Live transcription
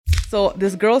So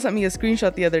this girl sent me a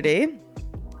screenshot the other day.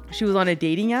 She was on a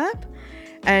dating app,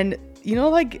 and you know,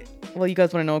 like, well, you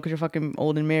guys want to know because you're fucking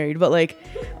old and married, but like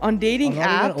on dating apps.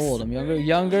 I'm not even old. I'm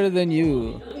younger than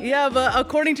you. Yeah, but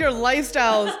according to your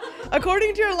lifestyles,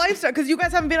 because you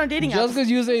guys haven't been on dating apps. Just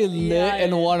because you say lit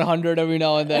and 100 every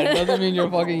now and then doesn't mean you're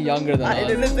fucking younger than us. I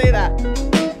didn't say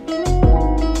that.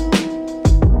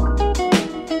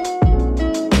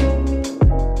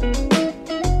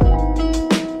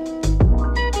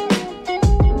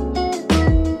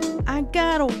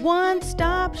 Got a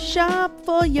one-stop shop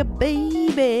for you,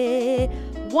 baby.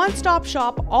 One-stop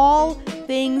shop, all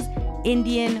things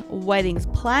Indian weddings.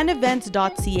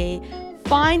 Planevents.ca.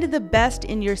 Find the best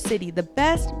in your city, the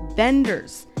best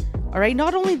vendors. All right.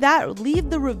 Not only that, leave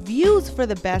the reviews for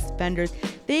the best vendors.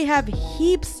 They have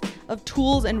heaps of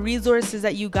tools and resources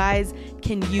that you guys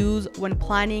can use when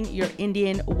planning your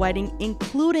Indian wedding,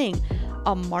 including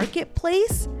a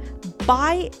marketplace.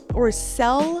 Buy or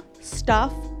sell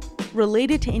stuff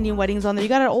related to Indian weddings on there. You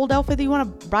got an old outfit that you want,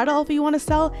 a bridal outfit you want to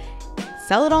sell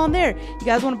it on there. You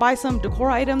guys want to buy some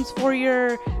decor items for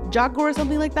your jago or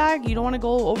something like that, you don't want to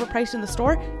go overpriced in the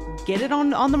store, get it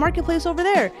on the marketplace over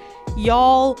there.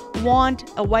 Y'all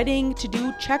want a wedding to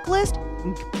do checklist,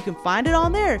 you can find it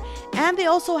on there. And they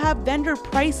also have vendor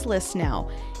price lists now.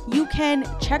 You can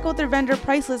check out their vendor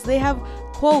price list. They have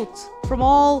quotes from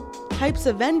all types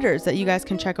of vendors that you guys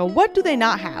can check out. What do they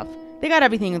not have? They got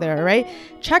everything there, right?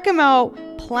 Check them out,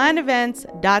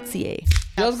 planevents.ca.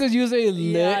 Just because you say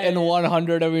lit and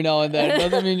 100 every now and then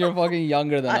doesn't mean you're fucking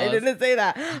younger than us. I didn't say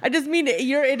that. I just mean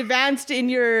you're advanced in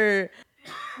your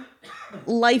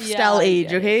lifestyle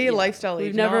age, okay? Yeah. Lifestyle age.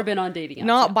 We've never been on dating apps.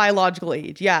 Not biological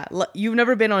age. Yeah. You've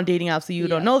never been on dating apps, so you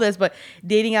don't know this, but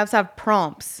dating apps have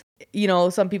prompts. You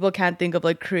know, some people can't think of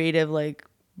like creative like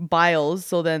bios,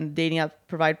 so then dating apps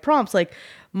provide prompts like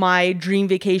my dream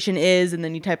vacation is, and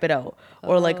then you type it out,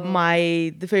 or like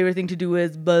the favorite thing to do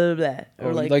is blah blah blah,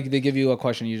 or like they give you a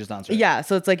question, you just answer it. Yeah,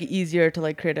 so it's like easier to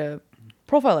like create a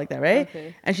profile like that, right?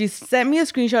 Okay. And she sent me a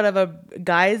screenshot of a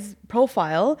guy's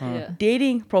profile,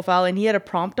 dating profile, and he had a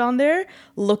prompt on there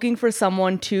looking for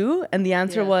someone too, and the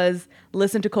answer was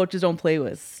listen to Coaches Don't Play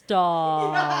With.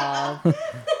 Stop.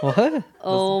 What?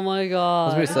 Oh my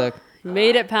god. That's pretty sick. You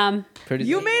made it, Pam.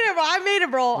 You made it, bro. I made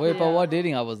it, bro. Wait, but what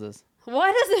dating app was this?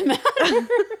 Why does it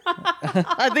matter?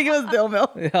 I think it was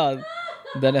Dilmil. Yeah,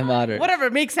 then it mattered. Whatever,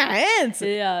 it makes sense.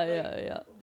 Yeah.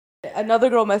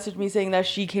 Another girl messaged me saying that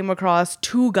she came across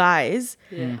two guys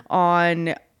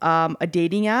on a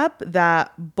dating app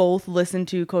that both listen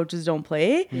to Coaches Don't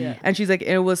Play. Yeah. And she's like,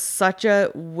 it was such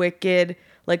a wicked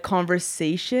like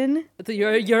conversation. So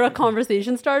you're a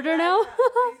conversation starter now?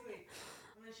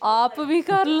 Aap bhi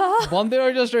kar la. One, they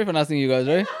are just straight finessing you guys,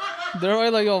 right? They're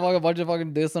right, like, oh, fuck, a bunch of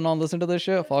fucking this and on, listen to this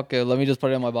shit. Fuck it, let me just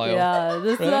put it in my bio. Yeah,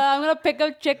 this right? I'm gonna pick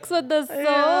up chicks with this. So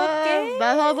okay.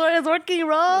 That's how it's working,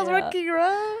 bro. It's working,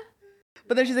 bro.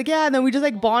 But then she's like, yeah, and then we just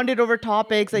like bonded over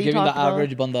topics that you talked about. Giving the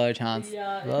average banda a chance.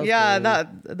 Yeah,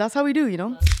 that's how we do, you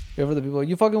know? Here for the people.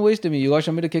 You fucking wasted me. You guys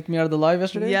want me to kick me out of the live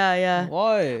yesterday? Yeah.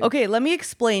 Why? Okay, let me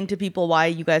explain to people why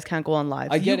you guys can't go on live.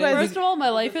 I get it. First of all, my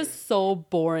life is so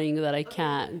boring that I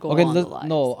can't go on the lives.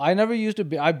 No, I never used to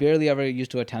be. I barely ever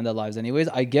used to attend the lives anyways.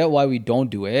 I get why we don't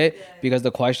do it because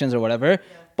the questions or whatever.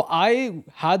 But I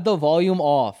had the volume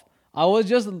off. I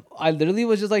literally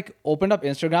was just like opened up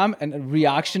Instagram and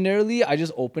reactionarily I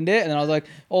just opened it and then I was like,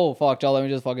 oh fuck, child, let me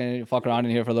just fucking fuck around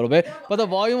in here for a little bit. But the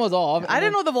volume was off. I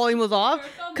didn't know the volume was off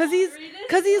because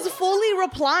he's fully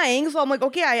replying. So I'm like,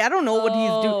 okay, I don't know what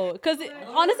he's doing. Because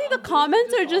honestly, the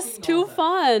comments are just too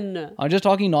fun. I'm just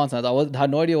talking nonsense. Had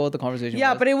no idea what the conversation was.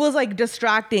 Yeah, but it was like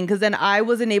distracting because then I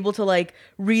wasn't able to like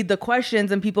read the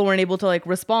questions and people weren't able to like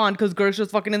respond because Gersh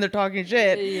was fucking in there talking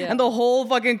shit. Yeah. And the whole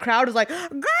fucking crowd is like, Greg,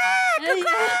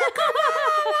 come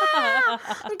on,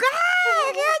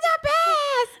 Greg, you're the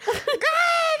best.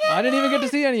 Greg. I didn't even get to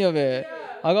see any of it.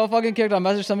 I got fucking kicked. I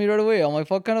messaged somebody right away. I'm like,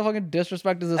 what kind of fucking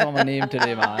disrespect is this on my name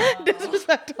today, man?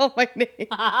 Disrespect on my name.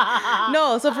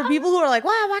 No, so for people who are like,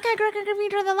 wow, why can't Greg give me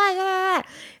to the live?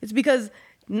 It's because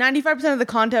 95% of the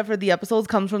content for the episodes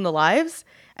comes from the lives.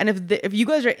 And if you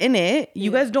guys are in it,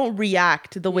 you guys don't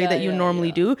react the way that you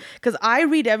normally do. Because I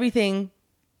read everything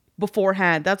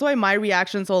beforehand. That's why my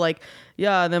reaction so like,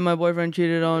 yeah, then my boyfriend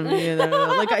cheated on me.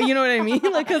 Like, you know what I mean?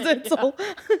 Like, because it's so...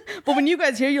 But when you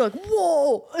guys hear, you're like,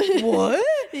 whoa, what?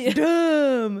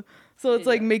 Damn. So it's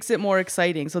like makes it more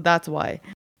exciting. So that's why.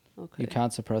 Okay. You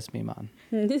can't suppress me, man.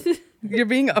 You're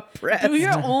being oppressed. Do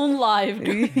your own live.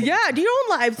 Yeah, do your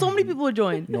own live. So many people would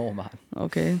join. No, man.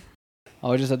 Okay.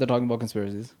 I just said they're talking about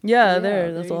conspiracies. Yeah,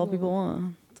 that's all people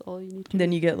want. That's all you need to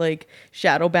Then you get like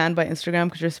shadow banned by Instagram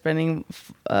because you're spreading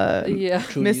Yeah.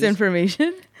 True news.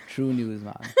 misinformation. True news,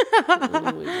 man.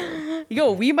 Oh my God.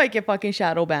 Yo, we might get fucking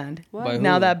shadow banned What? By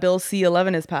now who? that Bill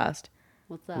C-11 is passed.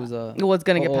 What's that? Who's What's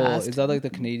gonna get passed? Is that like the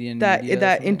Canadian That media or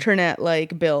that something? internet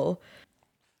like bill.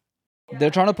 They're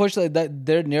trying to push like that.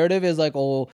 Their narrative is like,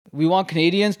 oh, we want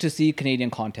Canadians to see Canadian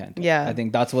content. Yeah. I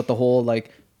think that's what the whole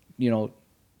like,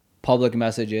 public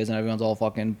message is, and everyone's all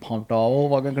fucking pumped. Oh,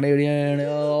 fucking Canadian.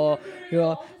 Oh,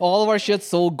 yeah. All of our shit's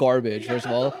so garbage. First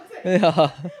of all,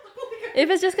 yeah. If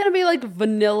it's just gonna be like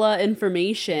vanilla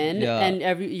information Yeah.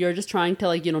 and you're just trying to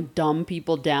like dumb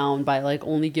people down by like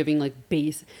only giving like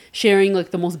sharing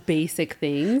like the most basic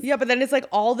things. Yeah, but then it's like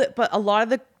but a lot of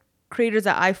the creators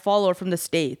that I follow are from the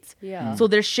States. Yeah. So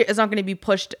their shit is not going to be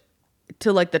pushed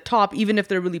to like the top, even if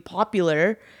they're really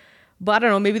popular. But I don't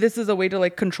know, maybe this is a way to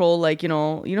like control like, you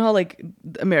know how like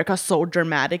America's so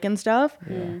dramatic and stuff?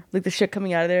 Like the shit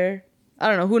coming out of there. I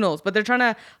don't know, who knows? But they're trying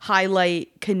to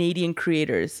highlight Canadian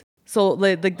creators. So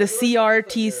like the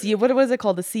CRTC, what was it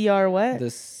called? The CR what? The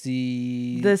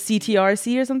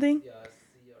CTRC or something? Yeah,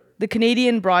 the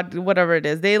Canadian whatever it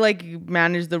is. They like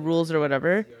manage the rules or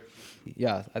whatever.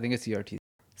 Yeah, I think it's CRT.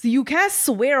 So you can't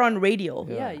swear on radio.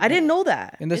 Yeah, I didn't know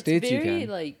that. In the States, very, you can.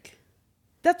 like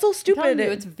That's so I'm telling stupid.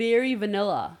 you, it's very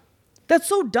vanilla. That's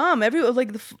so dumb.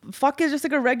 The fuck is just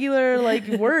like a regular like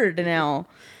word now.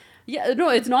 Yeah, no,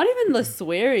 it's not even the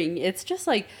swearing. It's just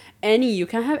like you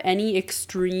can't have any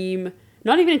extreme,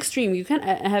 not even extreme. You can't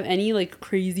have any like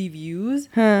crazy views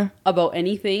about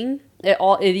anything. It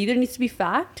either needs to be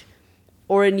fact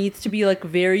or it needs to be like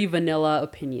very vanilla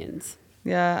opinions.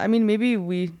 Yeah, I mean maybe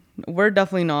we're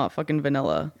definitely not fucking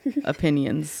vanilla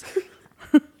opinions.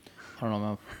 I don't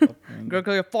know, man. Girl,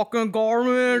 your fucking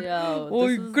garment. Yo, Oh,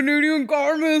 this your is- Canadian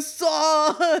garment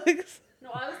sucks. No,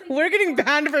 I was thinking, We're getting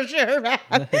banned for sure, man.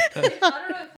 I don't know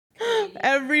if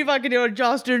Every fucking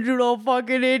Justin Trudeau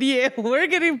fucking idiot. We're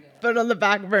getting put on the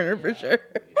back burner for sure.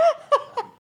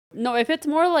 No, if it's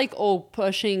more like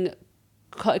pushing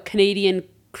Canadian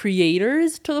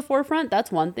creators to the forefront,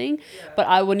 that's one thing.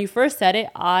 But when you first said it,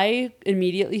 I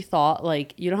immediately thought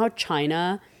like, you know how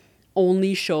China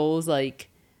only shows like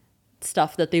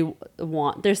stuff that they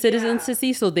want their citizens to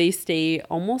see, so they stay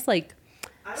almost like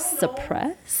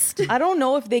suppressed. I don't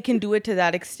know if they can do it to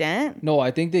that extent. No,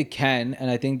 I think they can, and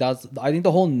I think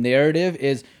the whole narrative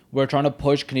is we're trying to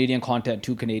push Canadian content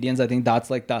to Canadians. I think that's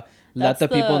like let the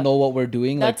people know what we're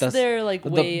doing. That's like their like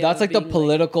way. that's of like the being,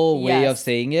 political way of yes.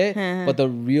 saying it. But the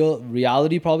real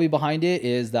reality probably behind it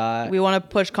is that We want to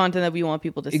push content that we want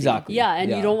people to see. exactly. Yeah, and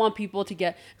you don't want people to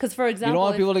get, because for You example, don't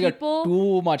want people if to get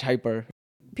too much hyper.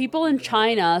 people in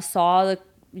China saw the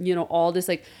all this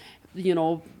like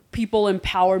people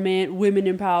empowerment, women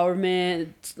empowerment,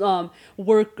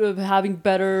 work of having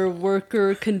better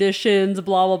worker conditions,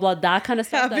 blah blah blah, that kind of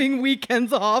stuff. Having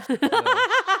weekends off.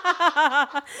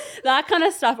 That kind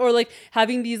of stuff, or like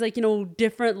having these like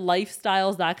different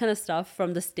lifestyles, that kind of stuff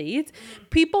from the States.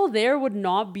 People there would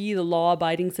not be the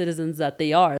law-abiding citizens that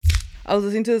they are. I was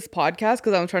listening to this podcast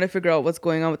because I'm trying to figure out what's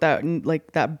going on with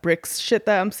that BRICS shit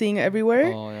that I'm seeing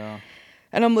everywhere. Oh yeah.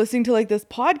 And I'm listening to like this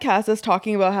podcast that's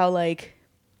talking about how like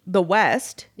the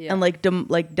West Yeah. and like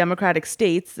democratic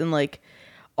states and like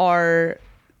are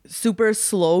super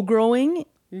slow growing.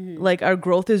 Like our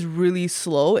growth is really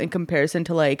slow in comparison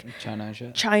to like China and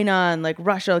shit. China and like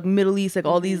Russia, like Middle East, like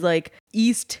all these like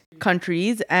East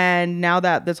countries. And now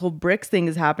that this whole BRICS thing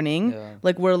is happening,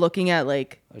 like we're looking at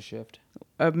like A shift.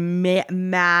 a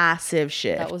massive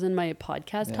shift. That was in my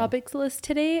podcast topics list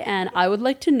today, and I would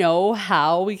like to know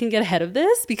how we can get ahead of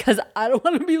this because I don't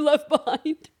want to be left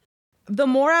behind. The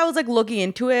more I was like looking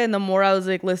into it and the more I was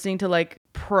like listening to like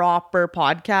proper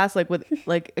podcasts, like with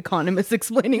like economists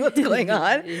explaining what's going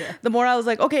on, the more I was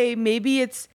like, okay, maybe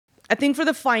I think for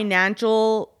the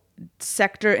financial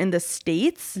sector in the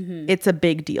States, it's a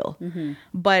big deal.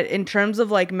 But in terms of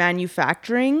like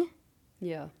manufacturing,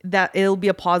 that it'll be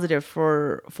a positive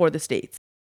for the States.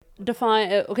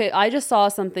 Define, okay, I just saw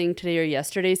something today or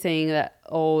yesterday saying that,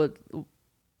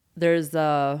 there's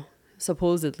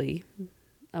supposedly,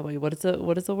 wait, what is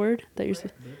the word that you're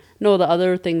no, the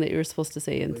other thing that you're supposed to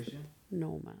say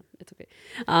no, man, it's okay.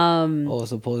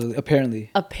 Supposedly,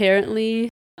 apparently.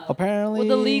 Well,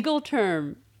 the legal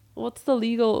term, what's the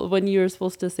legal when you're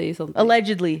supposed to say something?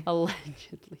 Allegedly.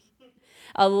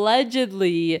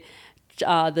 Allegedly,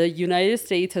 the United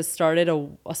States has started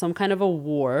some kind of a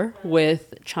war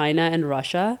with China and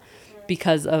Russia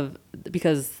because of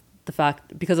the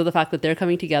fact that they're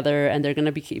coming together and they're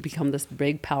going to become this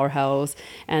big powerhouse,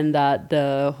 and that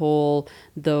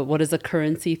what is the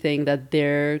currency thing that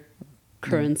they're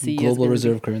currency, global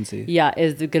reserve currency. Yeah,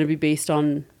 is going to be based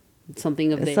on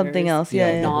something of theirs, something else.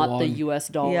 Yeah. not the U.S.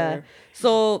 dollar. Yeah.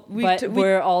 So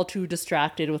we're all too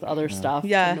distracted with other stuff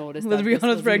to notice with that this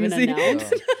Rihanna's was pregnancy. even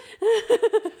announced.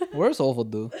 Where's soulful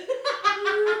dude?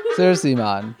 Seriously,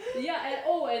 man. Yeah,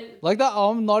 and Like that.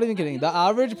 I'm not even kidding. The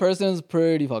average person is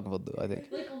pretty fucking full, I think.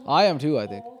 I am too. I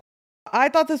think. I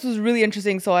thought this was really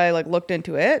interesting, so I like looked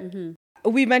into it.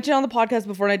 Mm-hmm. We mentioned on the podcast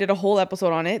before, and I did a whole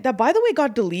episode on it. That, by the way,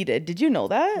 got deleted. Did you know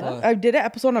that? I did an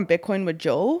episode on Bitcoin with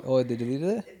Joe. Oh, they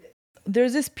deleted it?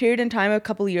 There's this period in time a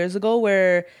couple of years ago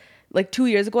where, like 2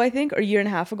 years ago, I think, or a year and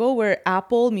a half ago, where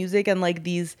Apple Music and like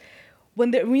these,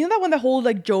 when the whole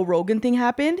like Joe Rogan thing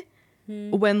happened,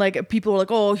 when like people were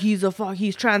like, oh, he's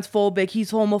transphobic,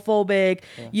 he's homophobic,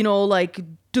 like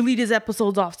delete his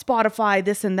episodes off Spotify,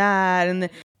 this and that, and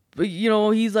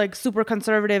he's like super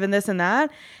conservative and this and that,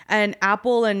 and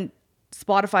Apple and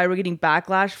Spotify were getting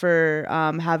backlash for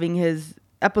having his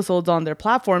episodes on their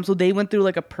platform, so they went through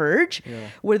like a purge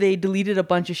where they deleted a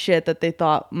bunch of shit that they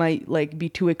thought might like be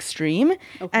too extreme.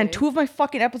 And 2 of my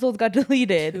fucking episodes got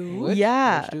deleted. Which?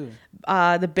 Yeah. Which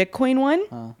The Bitcoin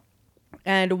one,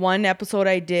 and one episode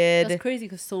I did. that's crazy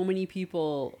because so many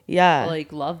people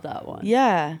like love that one.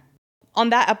 Yeah. On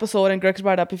that episode, and Greg's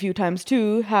brought it up a few times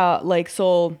too, how like,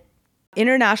 so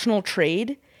international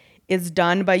trade is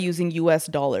done by using US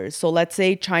dollars. So let's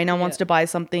say China wants to buy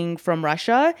something from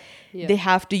Russia, they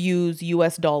have to use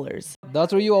US dollars.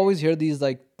 That's where you always hear these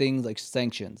like things like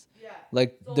sanctions.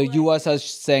 Like so the US has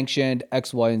sanctioned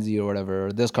X, Y, and Z or whatever,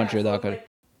 or this country or that country.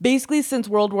 Basically, since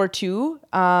World War II,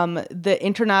 the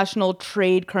international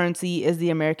trade currency is the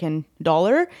American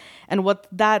dollar. And what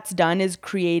that's done is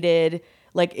created,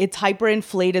 like, it's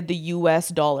hyperinflated the US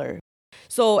dollar.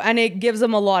 So, and it gives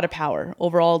them a lot of power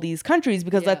over all these countries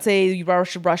because let's say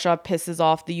Russia pisses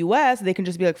off the US, they can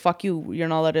just be like, fuck you, you're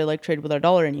not allowed to like trade with our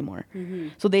dollar anymore.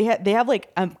 So they have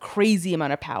like a crazy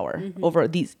amount of power over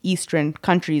these Eastern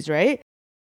countries, right?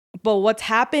 But what's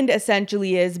happened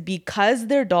essentially is because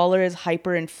their dollar is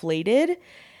hyperinflated,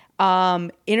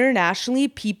 internationally,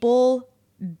 people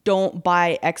don't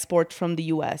buy exports from the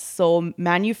US. So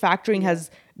manufacturing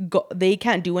they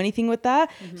can't do anything with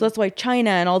that. So that's why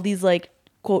China and all these like,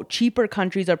 quote, cheaper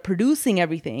countries are producing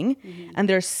everything and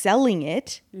they're selling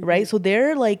it, right? So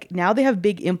they're like, now they have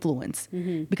big influence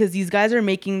because these guys are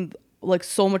making like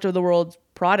so much of the world's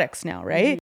products now,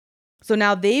 right? So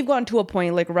now they've gotten to a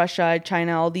point like Russia,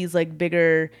 China, all these like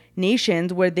bigger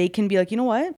nations where they can be like, you know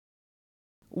what?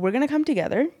 We're going to come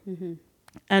together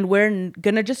and we're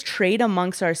going to just trade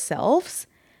amongst ourselves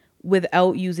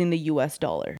without using the US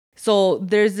dollar. So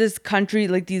there's this country,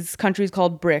 like these countries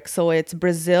called BRICS. So it's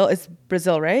Brazil,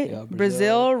 right? Yeah,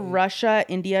 Brazil, Russia,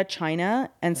 India,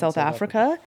 China, and South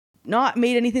Africa. Not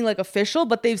made anything like official,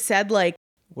 but they've said like,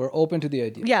 we're open to the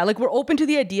idea. Yeah, like we're open to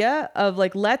the idea of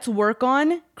like, let's work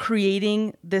on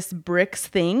creating this BRICS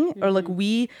thing, or like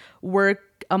we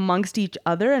work amongst each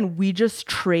other and we just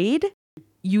trade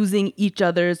using each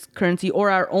other's currency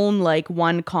or our own like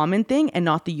one common thing and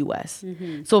not the US.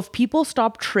 So if people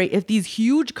stop if these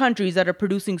huge countries that are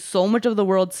producing so much of the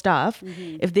world's stuff,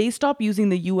 if they stop using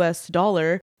the US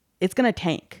dollar, it's going to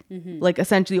tank, like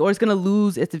essentially, or it's going to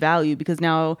lose its value because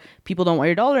now people don't want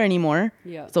your dollar anymore.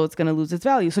 So it's going to lose its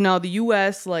value. So now the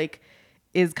US like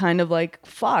is kind of like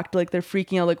fucked. Like they're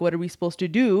freaking out. Like, what are we supposed to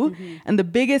do? And the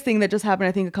biggest thing that just happened,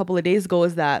 I think a couple of days ago,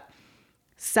 is that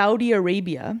Saudi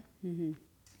Arabia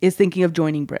is thinking of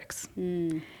joining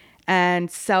BRICS.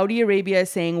 And Saudi Arabia is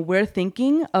saying, we're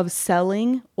thinking of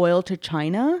selling oil to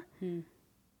China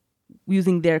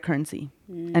using their currency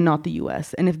and not the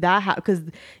US. And if that because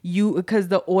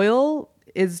the oil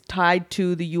is tied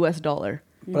to the US dollar.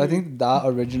 But I think that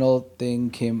original thing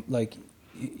came like,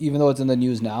 even though it's in the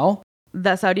news now.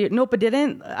 That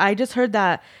I just heard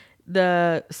that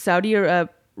the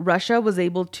Russia was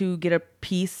able to get a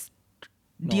peace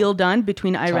deal done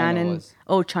between Iran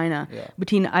China. Yeah.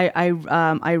 Between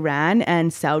Iran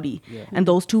and Saudi. Yeah. And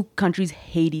those two countries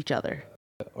hate each other.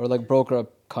 Or like broker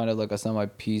up kind of like a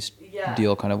semi-peace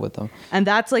deal kind of with them. And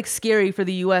that's like scary for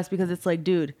the US because it's like,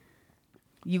 dude,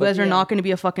 you guys are not going to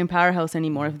be a fucking powerhouse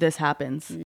anymore if this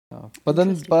happens. But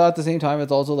at the same time,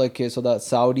 it's also like, okay, so that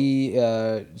Saudi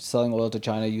selling oil to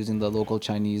China using the local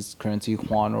Chinese currency,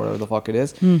 yuan or whatever the fuck it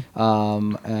is,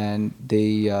 and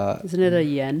they isn't it a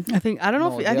yen? I think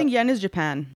yen is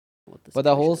Japan. But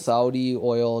the whole Saudi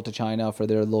oil to China for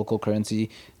their local currency,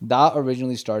 that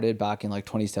originally started back in like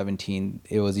 2017.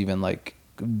 It was even like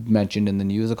mentioned in the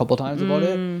news a couple times about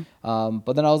it.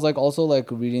 But then I was like also like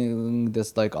reading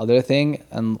this like other thing,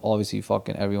 and obviously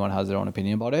fucking everyone has their own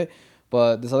opinion about it.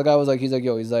 But this other guy was like, he's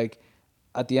like,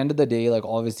 at the end of the day, like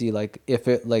obviously, like if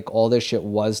it like all this shit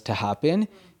was to happen,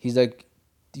 he's like,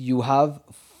 you have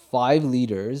 5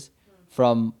 leaders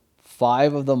from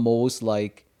 5 of the most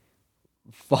like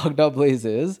fucked up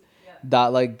places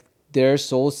that like they have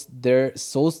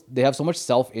so much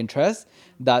self-interest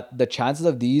that the chances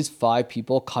of these 5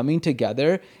 people coming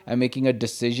together and making a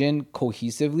decision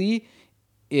cohesively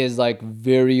is like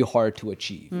very hard to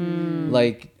achieve.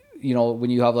 Like, you know, when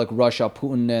you have like Russia,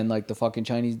 Putin, and like the fucking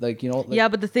Chinese, like, you know, like, yeah,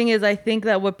 but the thing is, I think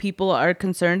that what people are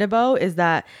concerned about is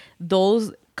that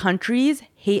those countries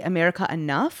hate America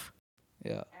enough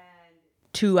yeah.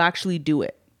 to actually do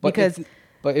it. But Because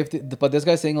but this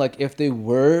guy's saying like if they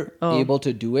were able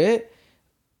to do it,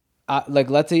 like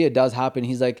let's say it does happen,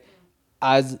 he's like,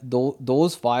 as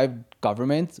those 5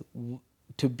 governments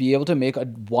to be able to make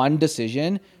one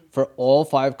decision for all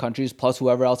 5 countries plus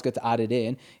whoever else gets added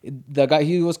in. The guy,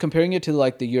 he was comparing it to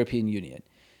like the European Union.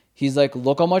 He's like,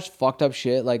 look how much fucked up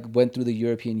shit like went through the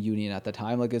European Union at the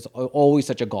time. Like it's always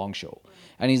such a gong show.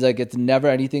 And he's like,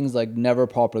 anything's like never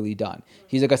properly done.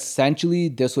 He's like, essentially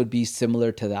this would be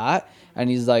similar to that. And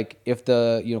he's like, if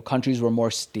the, you know, countries were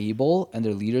more stable and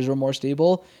their leaders were more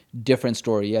stable, different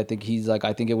story. I think he's like,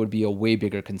 I think it would be a way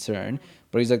bigger concern.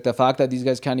 But he's like, the fact that these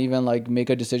guys can't even like make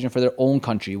a decision for their own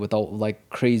country without like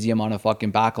crazy amount of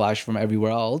fucking backlash from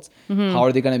everywhere else, how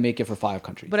are they going to make it for 5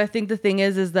 countries? But I think the thing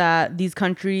is that these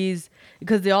countries,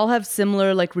 because they all have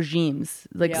similar like regimes,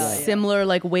 like similar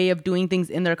like way of doing things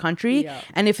in their country. Yeah.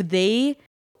 And if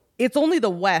it's only the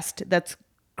West that's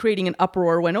creating an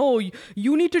uproar when,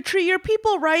 you need to treat your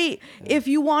people right if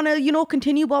you want to, you know,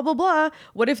 continue blah, blah, blah.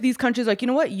 What if these countries are like, you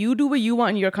know what, you do what you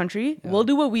want in your country. We'll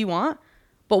do what we want,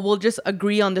 but we'll just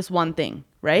agree on this one thing,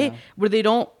 right? Where they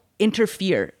don't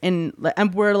interfere and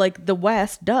where like the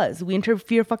West does. We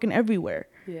interfere fucking everywhere.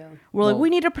 Yeah. We're like,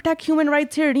 we need to protect human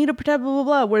rights here, need to protect blah, blah,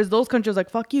 blah. Whereas those countries are like,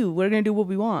 fuck you, we're going to do what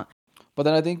we want. But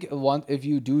then I think if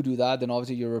you do that, then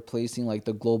obviously you're replacing like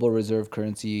the global reserve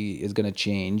currency is going to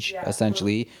change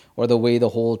essentially, or the way the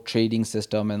whole trading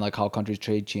system and like how countries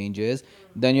trade changes.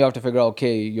 Then you have to figure out,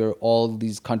 okay, you're all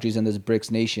these countries in this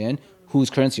BRICS nation, whose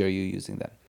currency are you using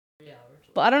then?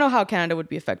 But I don't know how Canada would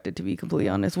be affected, to be completely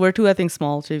honest. We're too, I think,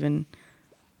 small to even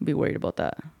be worried about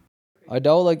that. I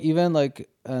doubt like even like,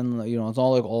 and you know, it's not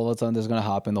like all of a sudden this is gonna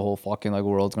happen, the whole fucking like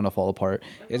world's gonna fall apart.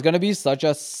 It's gonna be such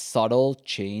a subtle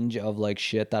change of like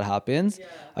shit that happens.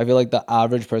 I feel like the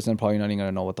average person probably not even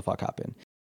gonna know what the fuck happened.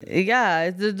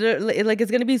 Yeah,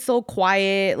 it's gonna be so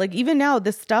quiet. Like even now,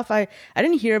 this stuff I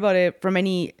didn't hear about it from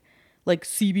any like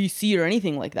CBC or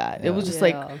anything like that. It was just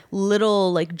like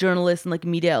little like journalists and like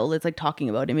media outlets like talking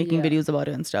about it, making videos about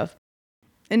it and stuff.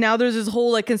 And now there's this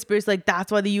whole like conspiracy, like that's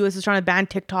why the US is trying to ban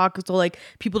TikTok, so like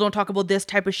people don't talk about this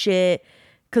type of shit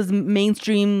because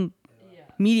mainstream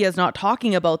media is not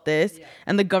talking about this,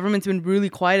 and the government's been really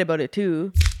quiet about it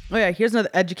too. Oh yeah, here's another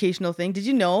educational thing. Did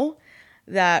you know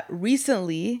that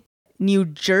recently New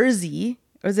Jersey,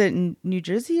 or is it New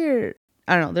Jersey or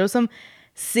I don't know, there was some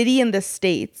city in the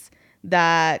States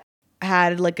that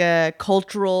had like a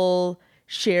cultural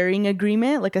sharing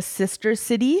agreement, like a sister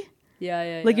city.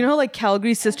 Yeah. Like, you know, like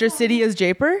Calgary's sister city is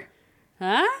Jaipur?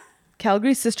 Huh?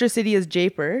 Calgary's sister city is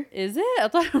Jaipur. Is it? I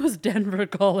thought it was Denver,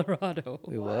 Colorado.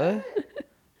 Wait, what?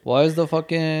 Why is the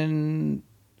fucking...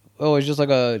 Oh, it's just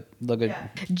like a...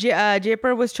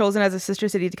 Jaipur was chosen as a sister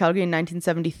city to Calgary in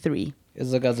 1973.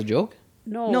 Is it like as a joke?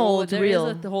 No, it's there real.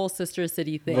 is the whole sister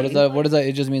city thing. What is that?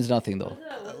 It just means nothing though.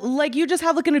 Like, you just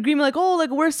have like an agreement, like, oh,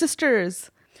 like, we're sisters.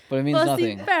 But it means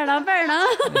nothing. Fair enough.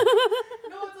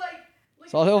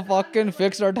 So he'll fucking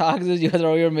fix our taxes. You guys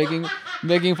are out here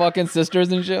making fucking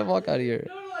sisters and shit. Fuck out of here.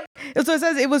 So it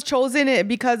says it was chosen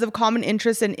because of common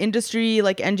interests in industry,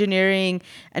 like engineering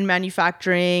and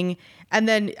manufacturing, and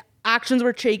then actions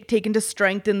were taken to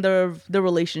strengthen the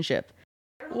relationship.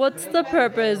 What's the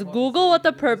purpose? Google what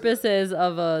the purpose is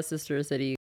of a sister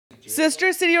city.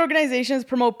 Sister city organizations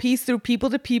promote peace through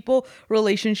people-to-people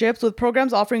relationships, with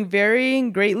programs offering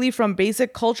varying greatly from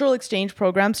basic cultural exchange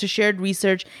programs to shared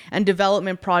research and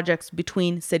development projects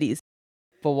between cities.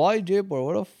 But why Jaipur?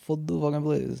 What a fucking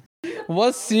place.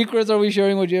 What secrets are we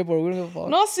sharing with Jaipur? We don't give a fuck.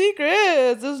 No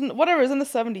secrets. Whatever, it's in the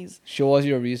 70s. Show us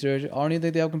your research. I don't even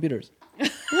think they have computers.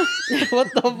 What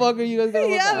the fuck are you guys gonna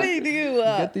look Yeah, at? they do.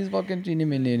 Get these fucking genie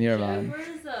mini in here, man.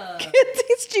 Get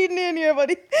these cheating in here,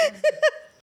 buddy.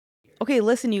 Okay,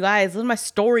 listen, you guys. Listen to my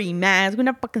story, man. We're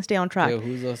gonna fucking stay on track. Okay,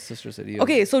 who's a sister city?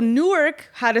 Okay, so Newark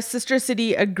had a sister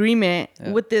city agreement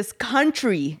with this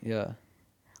country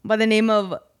by the name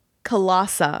of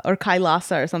Kailasa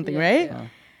or something, right? Yeah.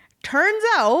 Turns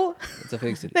out It's a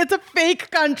fake city. it's a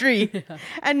fake country,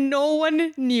 and no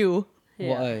one knew.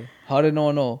 Yeah. Why? How did no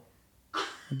one know?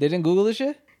 They didn't Google this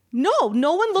shit? No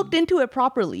one looked into it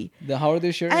properly. Then how are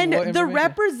they sharing And what the information?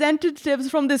 representatives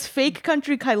from this fake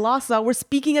country, Kailasa, were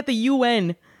speaking at the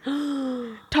UN.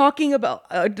 talking about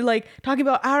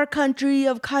our country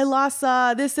of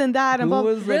Kailasa, this and that. Who And blah.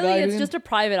 was the Really, guy it's doing- just a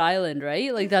private island,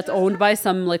 right? Like that's owned by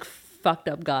some like fucked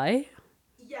up guy.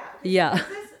 Yeah.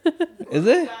 Is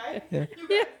it? Yeah.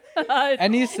 Yeah.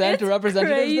 And he sent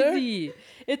representatives there? Crazy.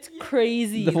 It's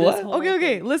crazy. The this what? whole Okay.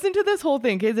 thing. Listen to this whole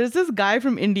thing. Okay, there's this guy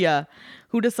from India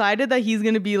who decided that he's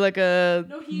gonna be like a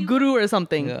guru or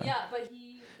something. Yeah. Yeah, but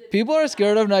he. People are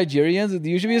scared of Nigerians.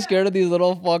 You should be scared of these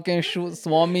little fucking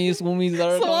swamis that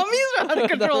are Swamis are out of that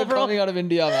control, are bro. coming out of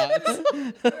India,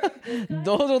 man.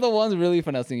 Those are the ones really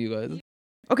finessing you guys.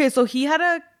 Okay, so he had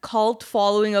a cult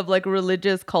following of like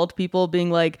religious cult people being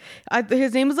like,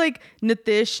 his name was like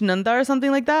Nitish Nanda or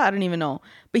something like that. I don't even know.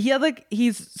 But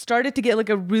he's started to get like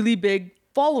a really big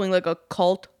following, like a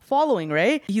cult following,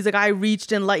 right? He's like, I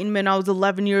reached enlightenment. I was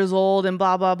 11 years old and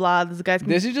blah, blah, blah. This guy's...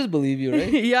 They should just believe you,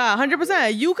 right? Yeah,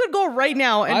 100%. You could go right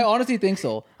now. And I honestly think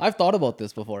so. I've thought about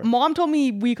this before. Mom told me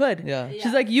we could. Yeah.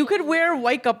 She's like, you could wear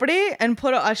white kapde and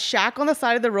put a shack on the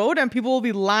side of the road and people will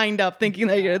be lined up thinking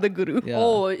that you're the guru. Yeah.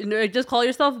 Oh, just call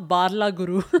yourself Barla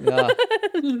Guru. Yeah.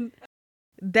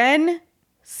 Then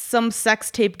some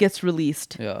sex tape gets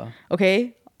released. Yeah.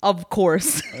 Okay? Of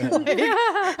course.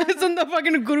 It's in the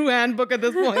fucking guru handbook at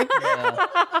this point.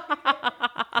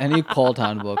 Any cult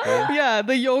handbook, right? Yeah,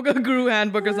 the yoga guru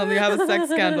handbook or something. Have a sex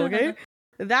scandal, okay?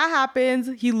 That happens.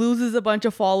 He loses a bunch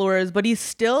of followers, but he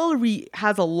still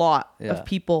has a lot Yeah. of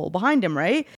people behind him,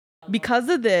 right? Because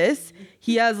of this,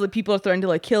 he has like people are threatening to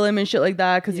like kill him and shit like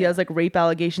that because he has like rape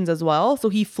allegations as well. So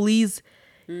he flees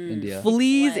India.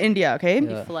 India, okay?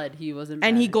 Yeah. He fled. He wasn't.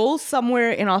 And he banished. goes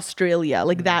somewhere in Australia,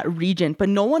 like that region, but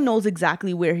no one knows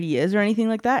exactly where he is or anything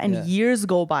like that. And Yeah. years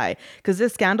go by because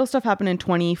this scandal stuff happened in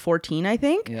 2014, I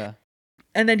think. Yeah.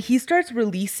 And then he starts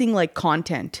releasing like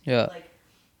content. Yeah.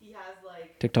 He has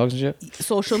like TikToks and shit.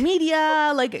 social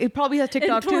media, like it probably has In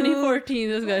TikTok too. 2014,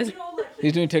 this guy's.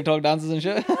 He's doing TikTok dances and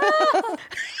shit.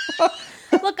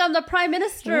 Look, I'm the prime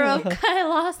minister of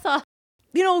Kailasa.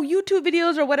 You know, YouTube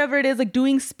videos or whatever it is, like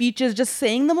doing speeches, just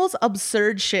saying the most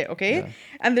absurd shit, okay? Yeah.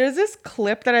 And there's this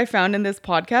clip that I found in this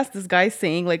podcast, this guy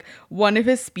saying like one of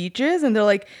his speeches, and they're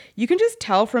like, you can just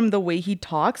tell from the way he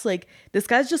talks, like this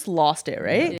guy's just lost it,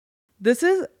 right? Yeah. This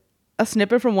is a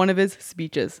snippet from one of his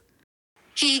speeches.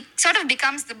 He sort of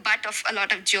becomes the butt of a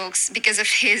lot of jokes because of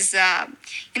his,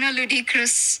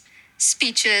 ludicrous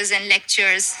speeches and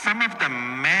lectures. Some of the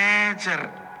major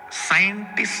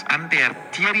scientists and their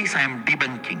theories I am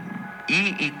debunking.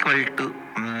 E equal to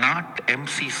not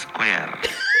MC square.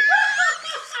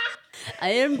 I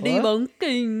am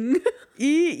debunking.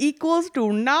 E equals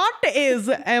to not is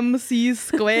MC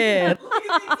squared.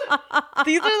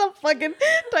 These are the fucking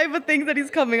type of things that he's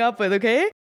coming up with, okay?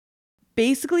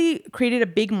 Basically created a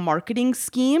big marketing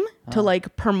scheme to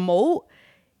like promote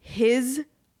his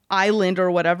island or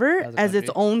whatever as its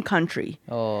own country.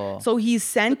 Oh. So he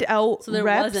sent out So there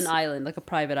reps. was an island, like a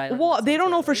private island. Well, they don't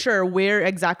know for sure where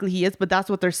exactly he is, but that's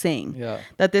what they're saying. Yeah.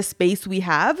 That this space we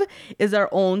have is our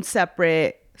own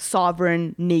separate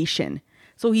sovereign nation.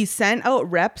 So he sent out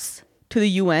reps to the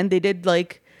UN. They did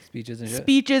like Speeches and shit.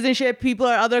 speeches and shit.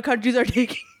 Other countries are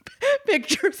taking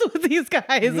pictures with these guys.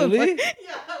 I'm Really? like,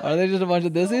 Are they just a bunch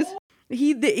of dissies?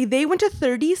 they went to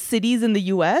 30 cities in the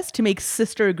US to make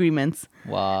sister agreements.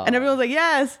 Wow. And everyone's like,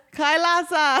 yes,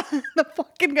 Kailasa. The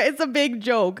fucking guy, it's a big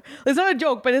joke. It's not a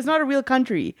joke, but it's not a real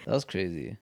country. That's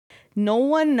crazy.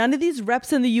 None of these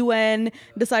reps in the UN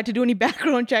decide to do any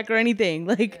background check or anything.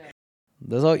 Like,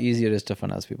 That's how easy it is to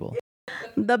finesse people.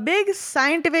 the big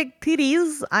scientific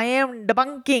theories I am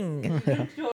debunking.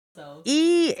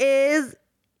 E is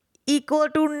equal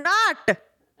to not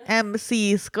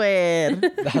MC squared.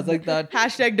 That's like that.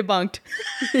 Hashtag debunked.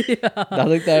 That's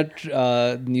like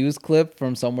that news clip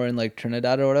from somewhere in like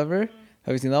Trinidad or whatever.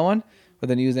 Have you seen that one? Where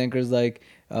the news anchor's like,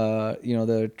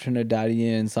 the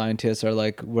Trinidadian scientists are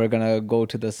like, we're gonna go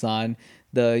to the sun.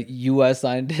 The U.S.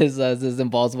 scientist says it's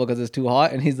impossible because it's too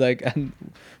hot, and he's like,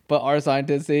 but our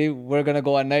scientists say we're gonna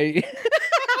go at night.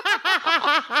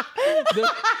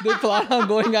 they plan on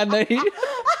going at night.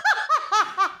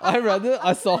 I read this.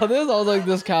 I saw this. I was like,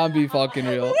 this can't be fucking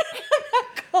real.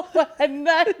 At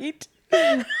night.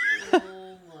 I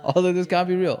was like, this can't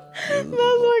be real. That's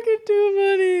fucking too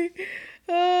funny.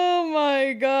 Oh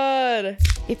my god.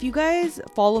 If you guys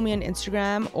follow me on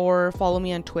Instagram or follow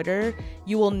me on Twitter,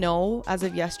 you will know as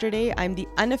of yesterday, I'm the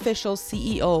unofficial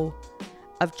CEO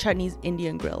of Chutney's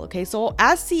Indian Grill. Okay, so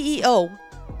as CEO,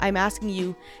 I'm asking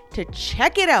you to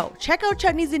check it out. Check out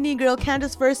Chutney's Indian Grill,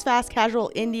 Canada's first fast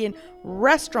casual Indian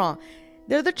restaurant.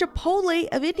 They're the Chipotle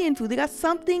of Indian food. They got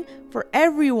something for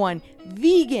everyone.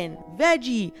 Vegan,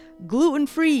 veggie,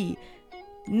 gluten-free,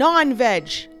 non-veg.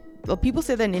 Well, people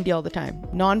say that in India all the time.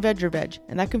 Non-veg or veg.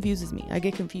 And that confuses me. I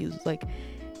get confused. Like,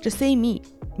 just say meat.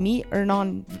 Meat or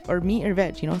meat or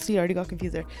veg. See, I already got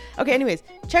confused there. Okay, anyways.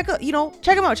 Check them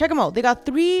out. They got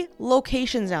 3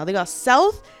 locations now. They got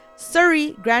South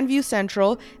Surrey, Grandview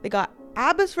Central. They got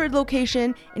Abbotsford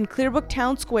location in Clearbrook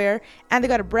Town Square, and they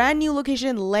got a brand new location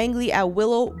in Langley at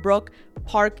Willowbrook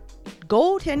Park.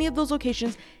 Go to any of those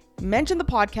locations, mention the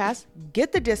podcast,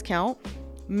 get the discount,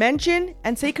 mention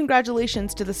and say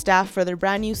congratulations to the staff for their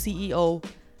brand new CEO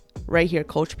right here,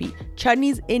 Coach Pete.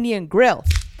 Chutney's Indian Grill.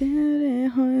 Yo,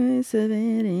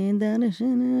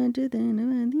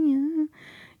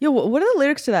 what are the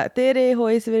lyrics to that? Tere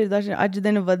hoye savere darshan aj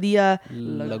din vadiya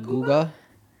Laguga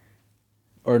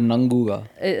or Nanguga?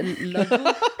 That's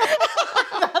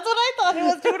what I thought it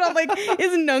was, dude. I'm like,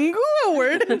 is Nangu a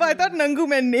word? But I thought Nangu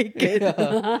meant naked.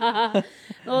 Well,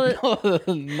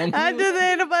 Nangu. I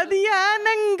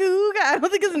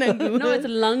don't think it's Nangu. no, it's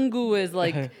langu is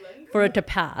like for it to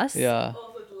pass. Yeah.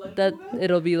 That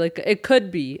it'll be like, it could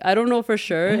be. I don't know for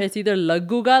sure. It's either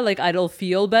laguga, like it'll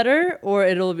feel better, or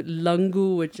it'll be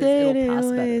langu, which is it'll pass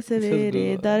better.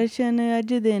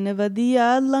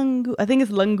 I think it's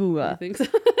Languga. I think so.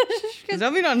 It's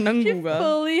definitely not She Nanguga.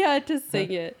 fully had to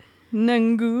sing it.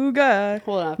 Nanguga.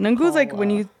 Hold on. Nangu's like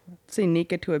when you say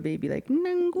naked to a baby, like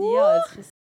Nangu. Yeah, it's just.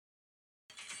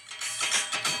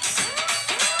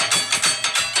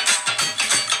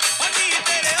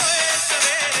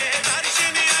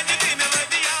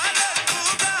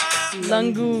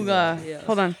 Languga. Yeah.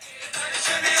 Hold on.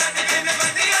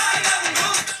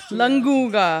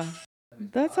 Languga.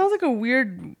 That sounds like a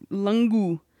weird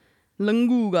Languga.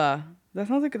 That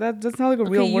sounds like a real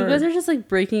Okay, word. you guys are just like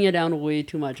breaking it down way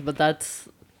too much, but that's.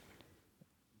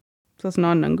 So it's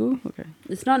not Nangu? Okay.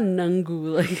 It's not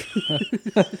nangu, like.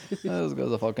 This guy's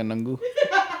a fucking Nangu.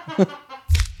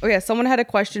 Okay, someone had a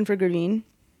question for Graveen.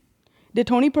 Did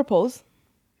Tony propose?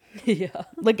 Yeah.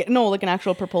 Like an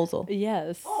actual proposal.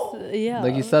 Yes. Yeah.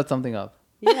 Like you set something up.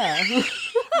 Yeah.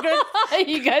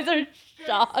 You guys are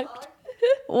shocked.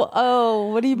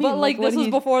 Well, what do you mean? But like what this was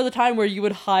before the time where you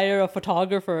would hire a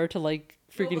photographer to like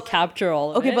freaking capture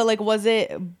all of it. Okay, but like was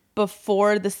it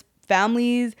before the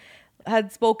families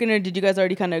had spoken, or did you guys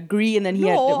already kind of agree and then he no,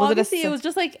 had obviously it was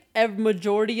just like a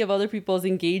majority of other people's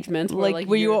engagements were like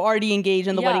were you already engaged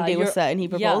and the wedding day was set and he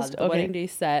proposed? Yeah, the wedding day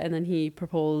set and then he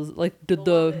proposed, like did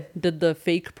the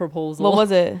fake proposal. What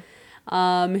was it?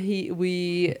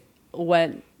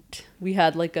 We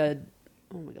had like a,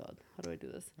 oh my god, how do I do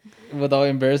this? Without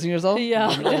embarrassing yourself? Yeah.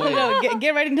 No,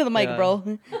 get right into the mic, Yeah.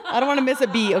 bro. I don't want to miss a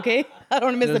beat, okay? I don't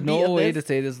want to miss There's a beat no of way this. to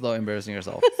say this without embarrassing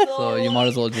yourself. So you might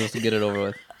as well just get it over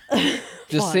with.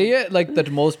 Just say it like the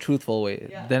most truthful way.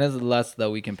 Yeah. Then it's less that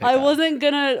we can pick I up. wasn't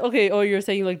gonna. Okay. Oh, you're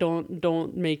saying like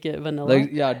don't make it vanilla. Like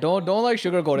yeah, don't like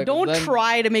sugarcoat it. 'cause Don't then-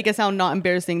 try to make it sound not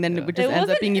embarrassing, then it just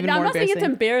ends up being even I'm more not saying it's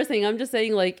embarrassing. embarrassing. I'm just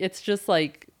saying like it's just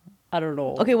like I don't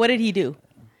know. Okay, what did he do?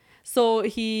 So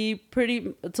the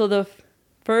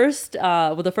first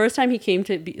time he came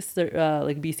to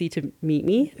BC to meet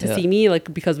me, to see me,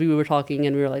 like because we were talking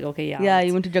and we were like, okay, yeah. Yeah, let's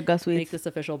you went to Jagga make Sweets. this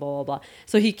official, blah blah blah.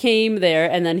 So he came there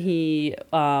and then he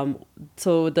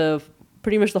so the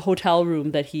pretty much the hotel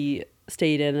room that he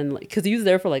stayed in, and like because he was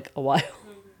there for like a while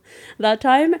that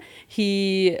time,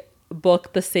 he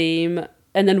booked the same,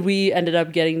 and then we ended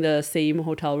up getting the same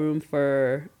hotel room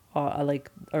for like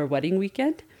our wedding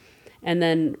weekend, and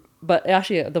then. But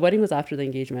actually, the wedding was after the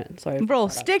engagement. Sorry. Bro,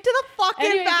 stick to the fucking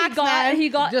Anyway, facts,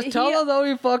 man. Just tell us how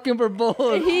he fucking proposed.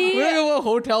 We don't know what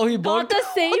hotel he got booked. the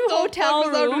same What the hotel fuck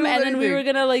does that have to do room, with and then we anything?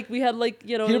 were gonna like we had like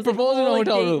He it was, proposed in a like,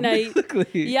 hotel date room, night.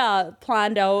 basically. Yeah,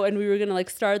 planned out, and we were gonna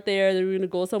like start there, then we were gonna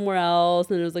go somewhere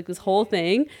else, and it was like this whole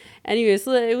thing. Anyway,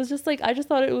 so it was just like I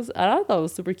thought it was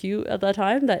super cute at that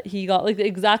time that he got like the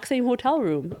exact same hotel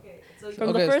room.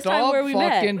 From the first time where we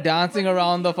met. fucking dancing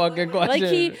around the fucking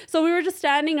question. So we were just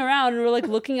standing around and we were like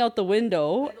looking out the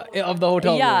window. Of the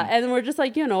hotel Yeah, room. and we're just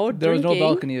like, There was drinking. no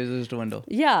balcony, it was just a window.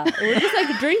 Yeah, we're just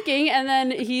like drinking, and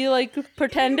then he like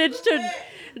pretended to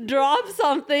drop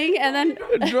something, and then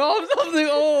Drop something,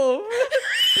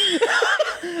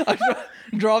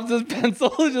 drops his pencil,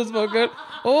 just fucking,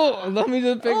 let me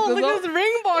just pick Oh, this look up. at this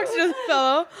ring box just fell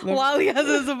out while he has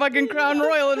his fucking Crown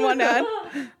Royal in one hand.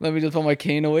 Let me just put my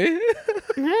cane away.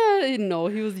 no,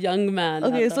 he was young man.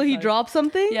 Okay, at so that he time. dropped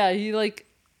something? Yeah, he like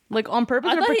On purpose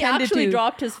I or thought he pretended actually to?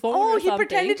 dropped his phone. Oh, or he something.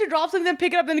 pretended to drop something, then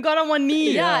pick it up, and got on one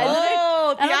knee. Yeah, and then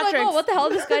oh, and I was like, theatrics. oh, what the hell?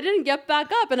 This guy didn't get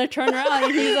back up, and I turned around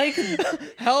and he's like,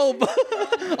 Help!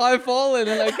 I've fallen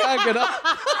and I can't get up.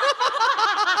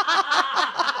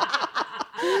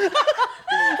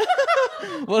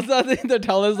 What's that thing that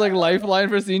tell us like lifeline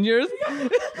for seniors?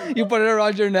 You put it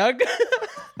around your neck.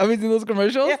 Have you seen those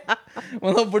commercials? Yeah.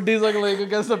 When the buddhi's like laying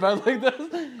against the bed like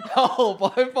this.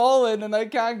 Help! I've fallen and I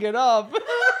can't get up.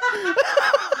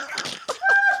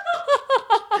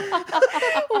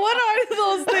 What are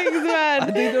those things, man?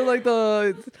 I think they're like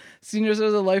the senior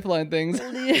citizen lifeline things.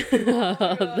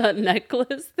 That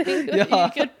necklace thing that Yeah.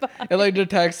 you could buy. It like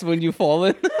detects when you've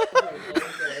fallen.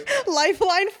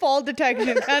 Lifeline fall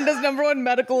detection. Canada's #1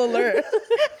 medical alert.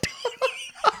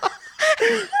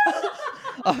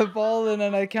 I've fallen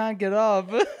and I can't get up.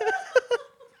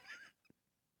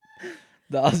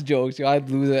 That's jokes. I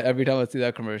lose it every time I see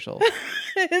that commercial.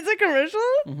 It's a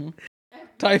commercial?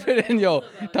 Type it in, yo.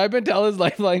 Type in tell us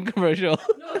lifeline commercial.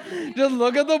 Just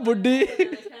look at the buddhi.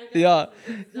 Yeah.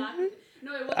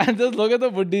 And just look at the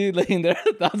buddhi laying there.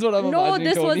 That's what I'm No, imagining.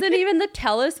 this Tony. wasn't even the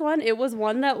TELUS one. It was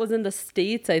one that was in the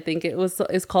States, I think.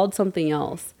 It's called something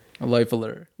else. A life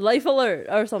alert. Life Alert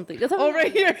or something. That's Oh,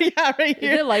 right here. Yeah, right Is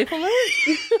here. it Life Alert?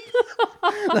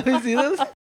 Let me see this.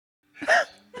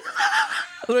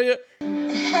 Right here.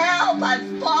 Help!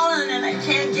 I've fallen and I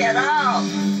can't get up.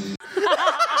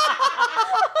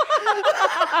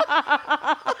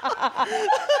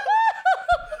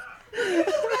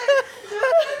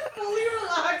 Fully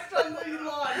relaxed on the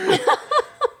lawn. And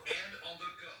on the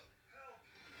go. Help!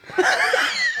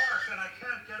 Park and I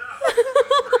can't get up.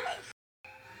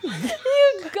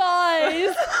 You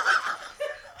guys.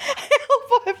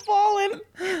 Help, I've fallen.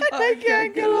 And I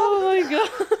can't get up. Oh my god.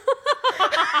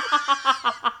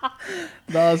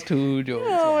 That's two jokes.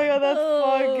 Oh my god, that's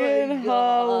Oh my fucking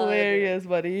God. hilarious,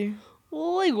 buddy.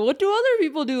 Well, like, what do other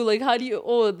people do? Like, how do you?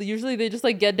 Oh, usually they just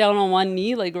like get down on one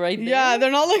knee, like right there. Yeah,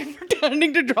 they're not like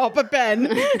pretending to drop a pen.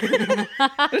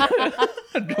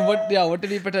 What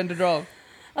did he pretend to drop?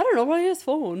 I don't know. Probably his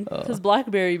phone. His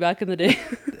BlackBerry back in the day.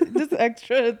 Just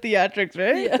extra theatrics,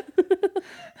 right? Yeah.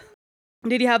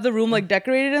 Did he have the room like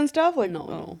decorated and stuff? Like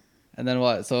No. And then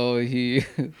what? So he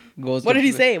goes. What to did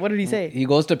he say? What did he say? He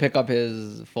goes to pick up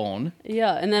his phone.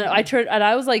 Yeah, and then I turned and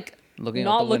I was like Looking out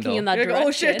not the looking window. in that You're direction. like,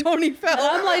 oh shit, Tony fell. And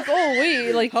I'm like, oh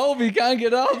wait, like Help! He can't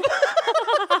get up. You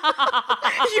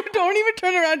don't even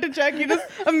turn around to check. You just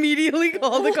immediately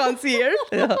call the concierge.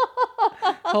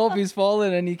 Help! He's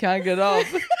fallen and he can't get up.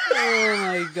 oh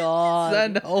my god.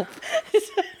 Send help.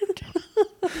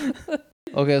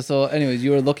 Okay, so anyways,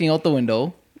 you were looking out the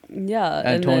window. Yeah, And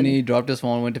then- Tony dropped his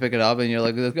phone, went to pick it up, and you're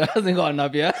like, this guy hasn't gotten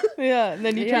up yet. Yeah, and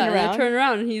then you yeah, turn and I around. turn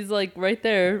around and he's like right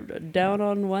there, down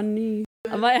on one knee.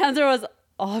 And my answer was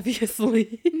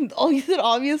obviously. Oh, you said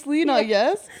obviously, not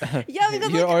yes? Yeah,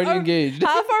 because You're like, already our- engaged.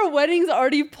 half our wedding's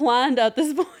already planned at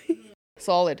this point.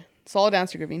 Solid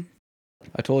answer, Graveen.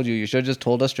 I told you, you should have just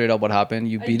told us straight up what happened.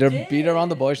 You beat around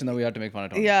the bush, and then we had to make fun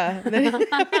of Tony. Yeah.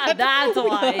 That's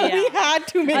why. We Yeah. had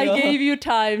to make I gave you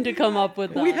time to come up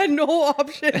with that. We had no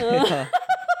option.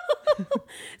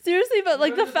 Seriously, but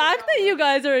like the fact that you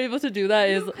guys are able to do that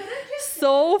is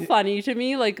so funny to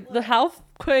me. Like how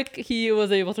quick he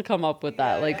was able to come up with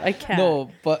that. Like I can't.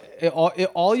 No, but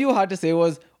all you had to say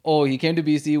was, oh, he came to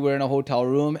BC, we're in a hotel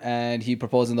room, and he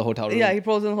proposed in the hotel room. Yeah, he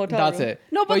proposed in the hotel That's room. it.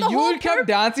 No, but the you whole kept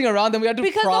dancing around, then we had to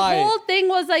Because cry. the whole thing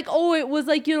was like, oh, it was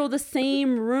like, you know, the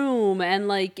same room. And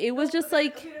like, it was just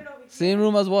like, Same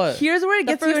room as what? Here's where it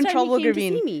the gets you first in time trouble, he came to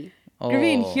Graveen. see me.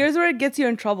 Graveen, Oh. here's where it gets you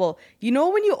in trouble. You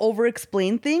know when you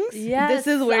over-explain things? Yes,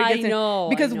 This is where it I gets know, in.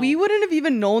 Because I know. we wouldn't have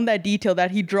even known that detail that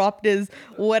he dropped his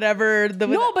whatever.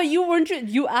 No, but you weren't,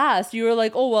 you asked, you were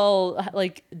like, oh, well,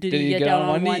 like, did he get down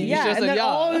on one knee? You Yeah, just and said then yeah.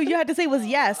 all you had to say was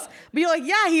yes. But you're like,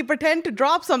 yeah, he pretended to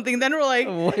drop something. Then we're like,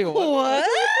 Wait, what? what?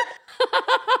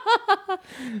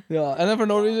 Yeah, and then for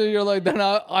no reason, you're like, then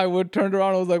I would turned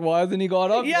around, I was like, why hasn't he got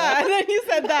up? Yeah, and then you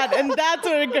said that, and that's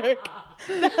where it goes.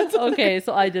 Okay,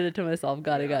 so I did it to myself.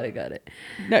 Got it.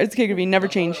 No, it's okay, Graveen. Never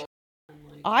change.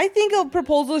 I think a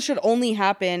proposal should only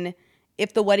happen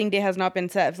if the wedding day has not been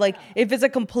set. Like, if it's a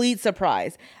complete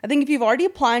surprise. I think if you've already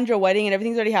planned your wedding and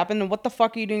everything's already happened, then what the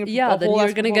fuck are you doing? Yeah, a then whole you're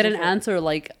ass going to get an proposal for? answer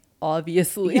like,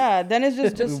 obviously. Yeah, then it's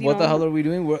just What the hell are we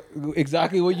doing?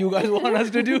 Exactly what you guys want us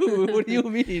to do. What do you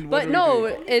mean? What But are we no,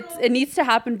 doing? it needs to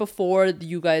happen before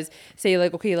you guys say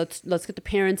like, okay, let's get the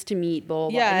parents to meet. Blah, blah,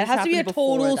 blah. Yeah, it needs has to be a happen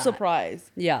before total that.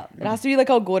 surprise. Yeah. It has to be like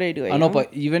how Gore do it. I know,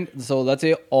 but even so, let's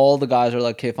say all the guys are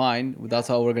like, okay, fine, that's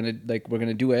how we're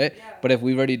gonna do it. But if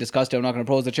we've already discussed it, I'm not gonna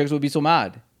propose. The chicks would be so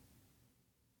mad.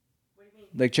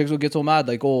 Like chicks would get so mad,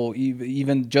 like, oh,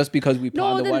 even just because we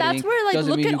planned the then wedding, that's where, like, doesn't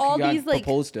look mean at you all can't these, like-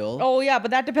 propose still. Oh yeah,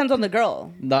 but that depends on the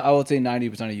girl. I would say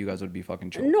 90% of you guys would be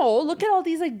fucking chill. No, look at all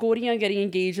these like Gorian getting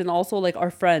engaged, and also like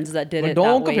our friends that did But it.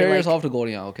 don't that way, compare like- yourself to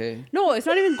Gorian, okay? No, it's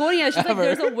not even Gorian. It's just like Ever.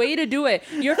 there's a way to do it.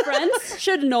 Your friends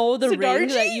should know the ring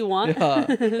Siddharthi? that you want. Yeah.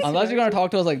 Unless you're gonna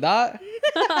talk to us like that,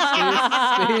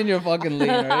 stay in your fucking lane,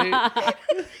 right?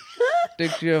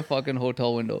 Stick to your fucking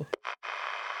hotel window.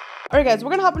 All right, guys, we're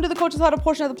gonna hop into the Coach's Huddle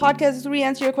portion of the podcast. As we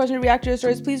answer your question and react to your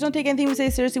stories, please don't take anything we say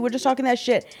seriously. We're just talking that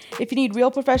shit. If you need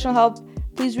real professional help,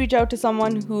 please reach out to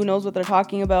someone who knows what they're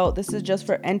talking about. This is just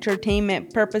for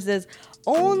entertainment purposes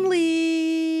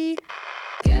only.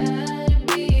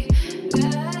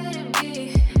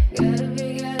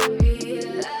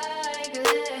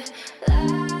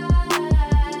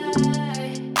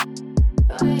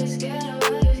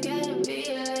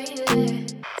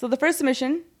 So the first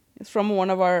submission is from one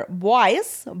of our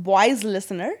boys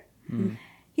listener.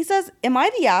 He says, am I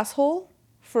the asshole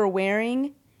for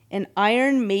wearing an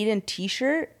Iron Maiden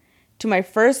t-shirt to my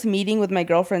first meeting with my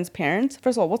girlfriend's parents?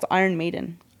 First of all, what's Iron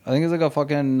Maiden? I think it's like a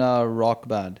fucking rock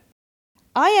band.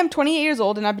 I am 28 years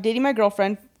old and I've been dating my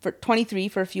girlfriend for 23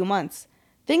 for a few months.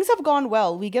 Things have gone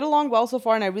well. We get along well so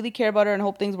far and I really care about her and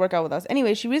hope things work out with us.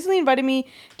 Anyway, she recently invited me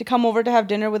to come over to have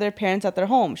dinner with her parents at their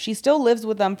home. She still lives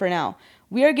with them for now.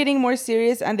 We are getting more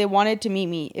serious and they wanted to meet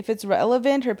me. If it's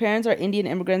relevant, her parents are Indian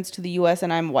immigrants to the US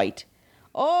and I'm white.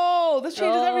 Oh, this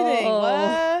changes everything.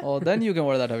 What? Oh, then you can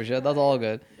wear that type of shit. That's all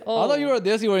good. I thought you were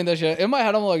wearing that shit. In my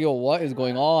head, I'm like, yo, what is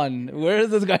going on? Where is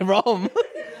this guy from?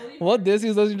 What this?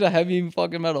 He's listening to heavy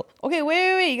fucking metal. Okay,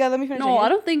 wait. You gotta let me finish. No, I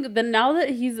don't think that now that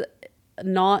he's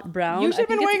not brown. You should have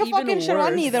been wearing a fucking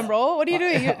sharani then, bro. What are you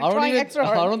doing? You're trying extra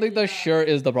hard. I don't think the shirt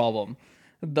is the problem.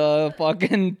 The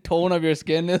fucking tone of your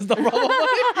skin is the problem.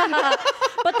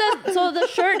 But so the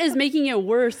shirt is making it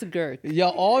worse, Girk. Yeah,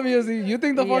 obviously. You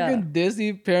think the fucking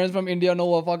Desi parents from India know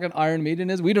what fucking Iron Maiden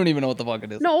is? We don't even know what the fuck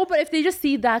it is. No, but if they just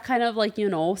see that kind of like,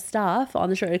 stuff on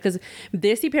the shirt, because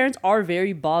Desi parents are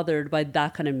very bothered by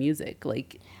that kind of music.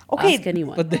 Like, Okay, ask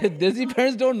anyone. But the Desi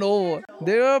parents don't know.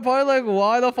 They were probably like,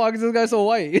 why the fuck is this guy so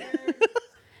white?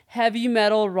 Heavy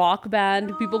metal rock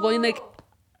band, people going like,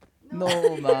 No,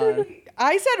 man.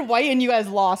 I said white and you guys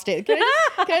lost it. Can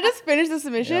I just finish the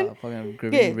submission? Yeah, fucking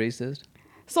Okay. racist.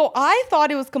 So I thought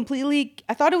it was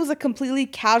a completely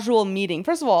casual meeting.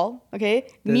 First of all, okay,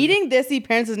 meeting Desi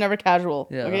parents is never casual.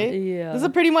 Yeah. Okay, Yeah. this is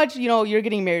pretty much you're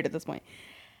getting married at this point.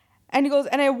 And he goes,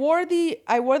 and I wore the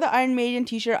Iron Maiden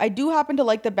t-shirt. I do happen to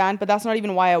like the band, but that's not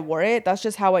even why I wore it. That's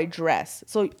just how I dress.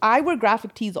 So I wear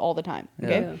graphic tees all the time.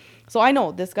 Okay, Yeah. so I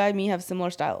know this guy and me have similar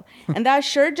style, and that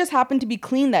shirt just happened to be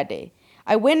clean that day.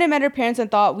 I went and met her parents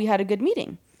and thought we had a good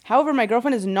meeting. However, my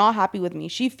girlfriend is not happy with me.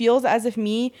 She feels as if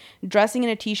me dressing in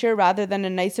a t-shirt rather than a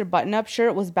nicer button-up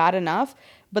shirt was bad enough,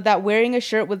 but that wearing a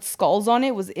shirt with skulls on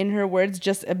it was, in her words,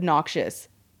 just obnoxious.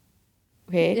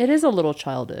 Okay? it is a little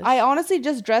childish. I honestly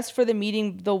just dressed for the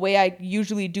meeting the way I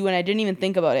usually do, and I didn't even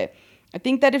think about it. I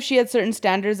think that if she had certain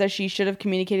standards that she should have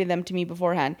communicated them to me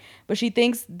beforehand, but she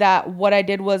thinks that what I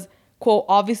did was, quote,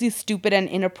 obviously stupid and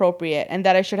inappropriate, and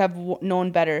that I should have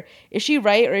known better. Is she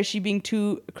right, or is she being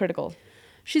too critical?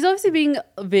 She's obviously being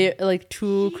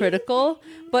too critical,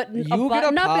 but a You get a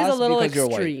button-up is a pass little because you're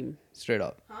white. extreme. Straight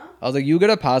up. I was like, you get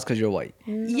a pass because you're white.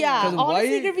 Yeah, 'Cause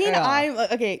honestly, white- Graveen, yeah. I'm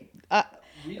okay.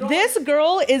 This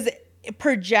girl is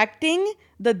projecting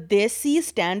the Desi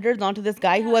standards onto this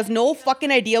guy who has no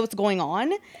fucking idea what's going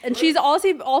on. And she's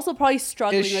also probably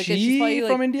struggling. Is like, she she's probably,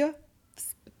 from India?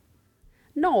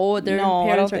 No, their No, I don't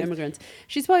parents are think- immigrants.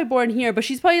 She's probably born here, but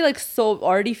she's probably like so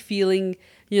already feeling,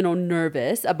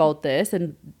 nervous about this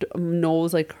and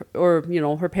knows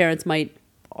her parents might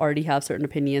already have certain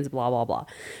opinions, blah, blah, blah.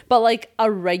 But like a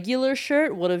regular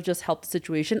shirt would have just helped the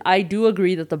situation. I do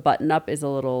agree that the button up is a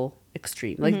little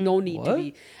extreme. Like no need to What?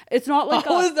 be. It's not like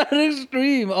How is that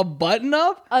extreme? A button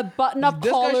up? a button up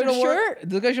collared shirt.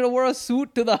 This guy should have wore a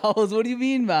suit to the house. What do you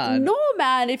mean, man? No,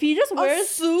 man. If he just A wears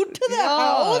suit to the Yeah,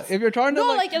 house? if you're trying to no,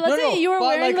 let's say you were but,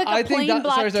 wearing I like a think plain that-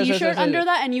 black sorry, t-shirt under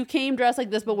that, and you came dressed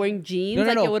like this but wearing jeans,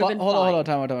 No, it would have been hold fine. on,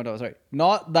 time out. Sorry,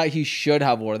 not that he should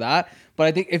have wore that, but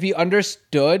I think if he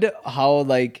understood how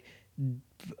like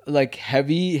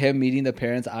heavy him meeting the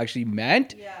parents actually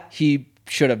meant, he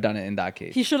should have done it in that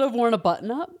case. He should have worn a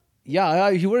button up.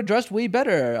 Yeah, he would have dressed way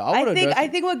better. I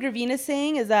think what Graveen is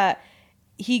saying is that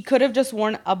he could have just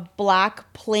worn a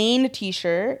black plain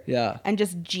t-shirt Yeah. and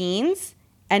just jeans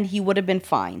and he would have been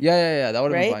fine. Yeah, that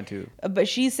would have Right? been fine too. But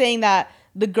she's saying that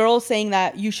the girl's saying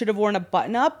that you should have worn a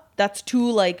button up. That's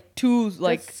too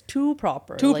That's too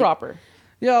proper. too Like, proper.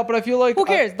 Yeah, but I feel like Who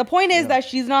cares? The point is that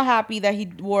she's not happy that he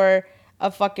wore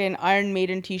a fucking Iron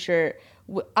Maiden t-shirt.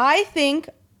 I think,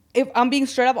 if I'm being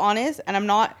straight up honest, and I'm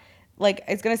not, like,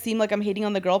 it's gonna seem like I'm hating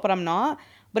on the girl, but I'm not.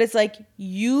 But it's like,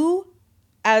 you,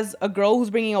 as a girl who's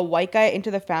bringing a white guy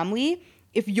into the family,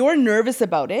 if you're nervous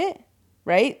about it,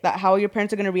 right, that how your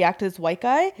parents are gonna react to this white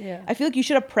guy, I feel like you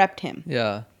should have prepped him.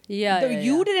 Yeah.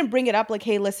 You didn't bring it up like,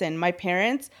 hey, listen, my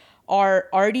parents are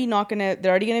already not gonna,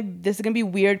 this is gonna be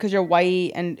weird because you're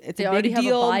white and it's a big deal. They already have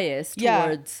a bias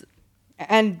towards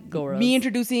and Goras. Me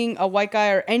introducing a white guy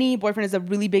or any boyfriend is a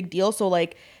really big deal. So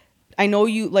like, I know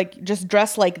you, like, just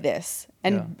dress like this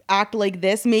and act like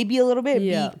this, maybe a little bit,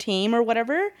 be tame or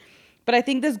whatever. But I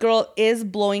think this girl is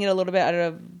blowing it a little bit out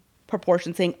of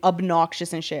proportion, saying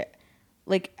obnoxious and shit.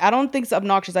 Like, I don't think it's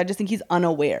obnoxious. I just think he's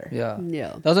unaware. Yeah.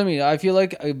 That's what I mean. I feel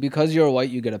like because you're white,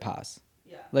 you get a pass.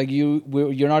 Yeah. Like,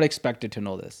 you're not expected to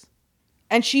know this.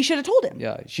 And she should have told him.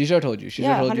 Yeah, she should have told you. She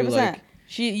should have told 100%.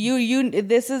 You, like...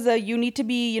 This is you need to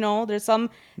be, you know, there's some...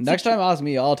 Next time ask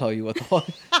me, I'll tell you what the fuck.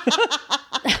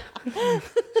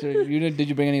 So did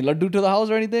you bring any laddu to the house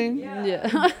or anything?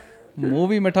 Yeah.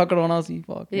 Movie mein karona si,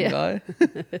 fuck guy.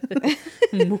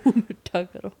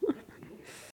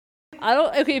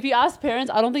 If you ask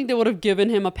parents, I don't think they would have given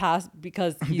him a pass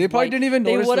because they probably didn't even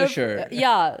notice the shirt.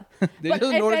 Yeah. They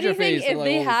just noticed your face. If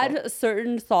they had a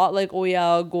certain thought, like, oh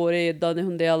yeah, gore dane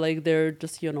hunde, like, they're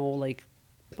just, you know, like,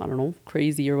 I don't know,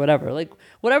 crazy or whatever. Like,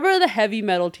 whatever the heavy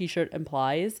metal t-shirt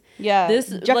implies. Yeah. This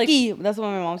junkie. Like, that's what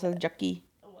my mom says, junkie.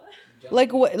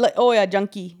 Like, oh yeah,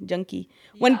 junkie.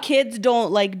 When kids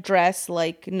don't, like, dress,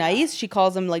 like, nice, she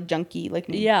calls them, like, junkie, like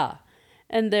me. Yeah.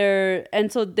 And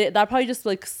so that probably just,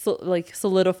 like,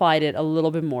 solidified it a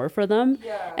little bit more for them.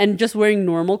 Yeah. And just wearing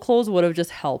normal clothes would have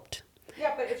just helped.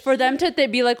 Yeah, but for them to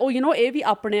be like, oh, you know, eh bhi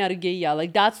apne arge ya.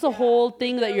 Like, that's the whole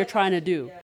thing that you're trying to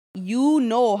do. You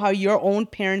know how your own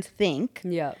parents think.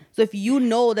 Yeah. So if you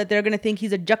know that they're going to think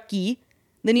he's a junkie,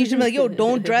 then you should be like, yo,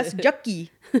 don't dress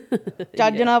junkie. Yes,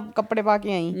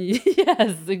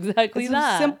 exactly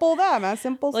that. Simple that, man.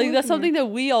 Simple. Like, that's something that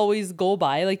we always go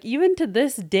by. Like, even to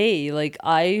this day, like,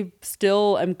 I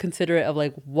still am considerate of,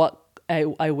 like, what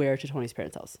I wear to Tony's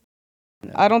parents' house.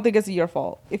 I don't think it's your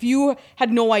fault. If you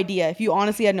had no idea, if you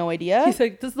honestly had no idea. He's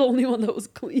like, this is the only one that was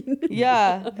clean.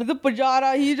 Yeah. The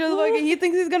pajara, he just like, he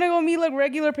thinks he's gonna go meet like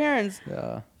regular parents.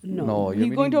 Yeah. No.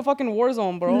 He's going to a fucking war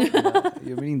zone, bro.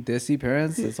 You're meeting desi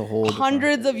parents? It's a whole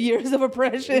hundreds of years of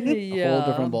oppression. Yeah. A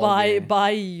whole different ball by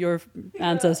your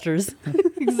ancestors.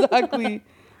 Exactly.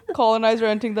 Colonizer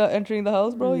entering the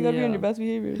house, bro. You gotta be on your best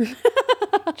behavior.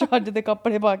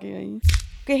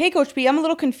 Okay, hey Coach P, I'm a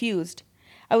little confused.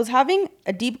 I was having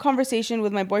a deep conversation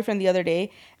with my boyfriend the other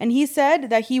day, and he said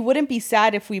that he wouldn't be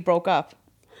sad if we broke up.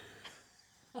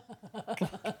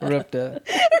 Ripped it.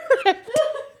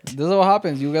 This is what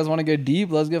happens. You guys want to get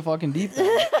deep? Let's get fucking deep.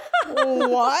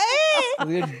 What?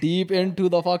 Let's get deep into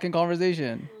the fucking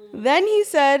conversation. Then he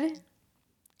said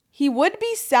he would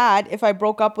be sad if I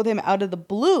broke up with him out of the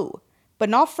blue, but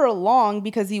not for long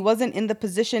because he wasn't in the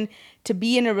position to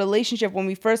be in a relationship when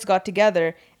we first got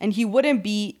together, and he wouldn't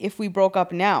be if we broke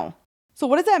up now. So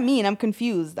what does that mean? I'm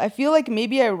confused. I feel like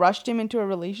maybe I rushed him into a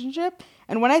relationship,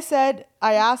 and when I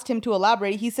asked him to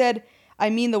elaborate, he said,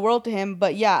 I mean the world to him,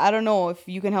 but yeah, I don't know if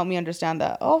you can help me understand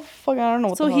that. Oh, fuck, I don't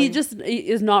know. So he just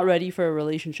is not ready for a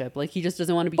relationship. Like, he just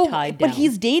doesn't want to be tied down. But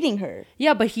he's dating her.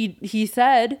 Yeah, but he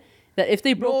said that if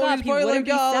they broke up, he wouldn't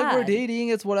be sad. Like, we're dating,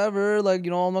 it's whatever. Like,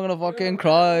 you know, I'm not gonna fucking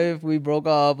cry if we broke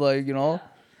up. Like, you know.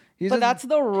 But that's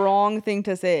the wrong thing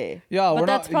to say. Yeah, but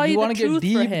that's probably the truth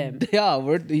for him. Yeah,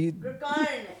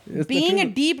 being a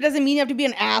deep doesn't mean you have to be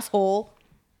an asshole.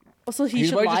 So he's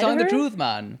should lie just to telling her? the truth,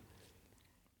 man.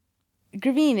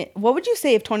 Graveen, what would you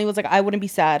say if Tony was like, I wouldn't be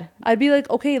sad? I'd be like,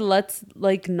 okay, let's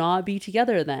like not be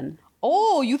together then.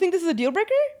 Oh, you think this is a deal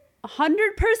breaker? 100%.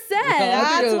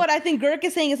 That's what I think Girk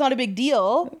is saying. It's not a big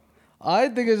deal. I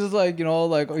think it's just like, you know,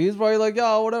 like he's probably like,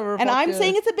 yeah, whatever. And I'm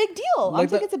saying it's a big deal. I'm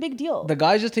saying it's a big deal. The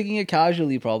guy's just taking it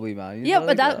casually, probably, man. Yeah,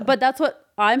 but that's what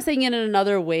I'm saying in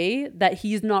another way, that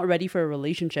he's not ready for a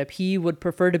relationship. He would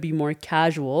prefer to be more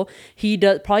casual. He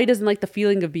probably doesn't like the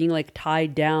feeling of being like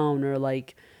tied down or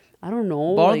like, I don't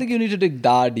know. But I don't think you need to dig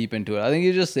that deep into it. I think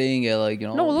you're just saying it like, you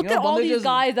know. No, look at all these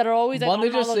guys that are always like, I'm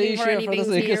not looking for anything for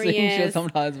the sake of saying shit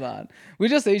sometimes, man. We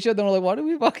just say shit, then we're like, why did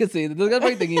we fucking say that? This guy's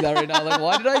probably thinking that right now. Like,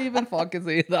 why did I even fucking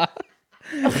say that?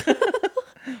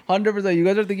 100%. You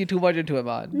guys are thinking too much into it,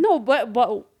 man. No,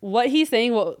 but what he's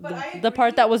saying, the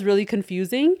part that was really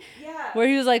confusing, where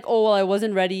he was like, oh, well, I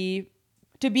wasn't ready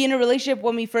to be in a relationship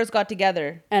when we first got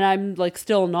together. And I'm like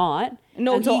still not.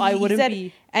 No, and so I wouldn't said,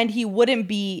 be. and he wouldn't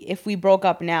be if we broke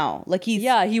up now. Like he's.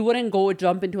 Yeah, he wouldn't go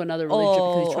jump into another relationship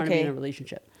because he's trying to be in a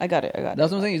relationship. I got it. That's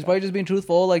what I'm saying. He's probably just being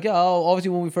truthful. Like, yeah,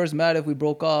 obviously when we first met, if we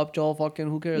broke up, Joel, fucking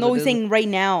who cares? No, he's saying right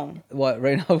now. What,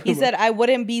 right now? He said, I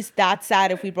wouldn't be that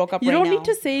sad if we broke up You right now. don't need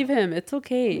to save him. It's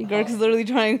okay. Girk is literally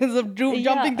trying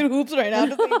jumping through hoops right now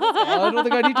to save this guy. I don't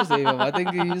think I need to save him. I think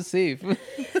he's safe.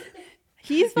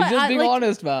 He's fine. He's just being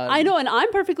honest, man. I know, and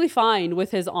I'm perfectly fine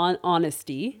with his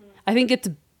honesty. I think it's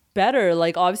better.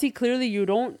 Like, obviously, clearly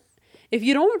if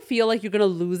you don't feel like you're going to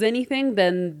lose anything,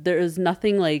 then there is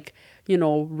nothing like,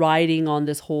 riding on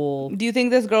this whole... Do you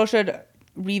think this girl should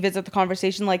revisit the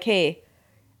conversation like, hey,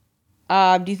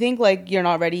 do you think like you're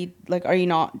not ready? Like, are you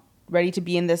not ready to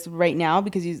be in this right now?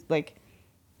 Because he's like,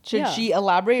 should she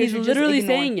elaborate? He's or should literally just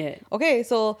ignore? saying it. Okay,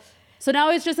 so now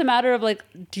it's just a matter of like,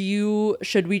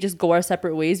 should we just go our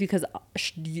separate ways? Because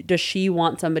does she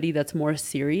want somebody that's more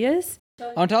serious?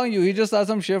 I'm telling you, he just said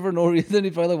some shit for no reason.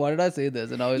 He's probably like, why did I say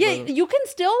this? And now he's like, You can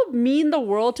still mean the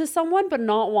world to someone, but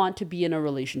not want to be in a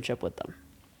relationship with them.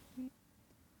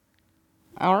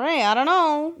 all right, I don't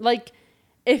know. Like,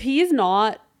 if he's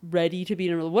not ready to be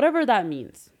in a relationship, whatever that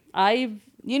means,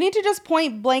 You need to just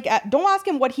point blank at. Don't ask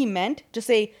him what he meant. Just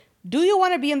say, do you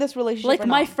want to be in this relationship? like or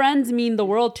my not? friends mean the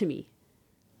world to me.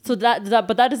 So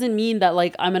but that doesn't mean that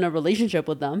like I'm in a relationship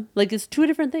with them. Like it's two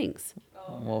different things.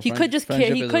 well, He could just care.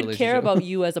 friendship He is a could care relationship. about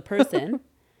you as a person.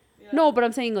 No, but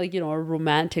I'm saying like a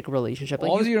romantic relationship.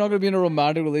 Like Obviously, you're not going to be in a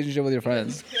romantic relationship with your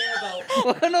friends.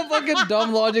 What kind of fucking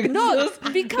dumb logic is no, this?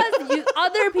 because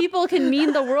other people can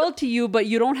mean the world to you, but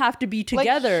you don't have to be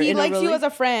together. Like, he in likes you as a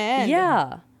friend.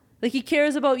 Yeah, like he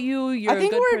cares about you. You're I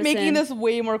think a good we're person. making this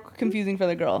way more confusing for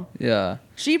the girl. Yeah.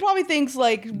 She probably thinks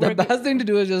like The best thing to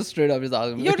do is just straight up just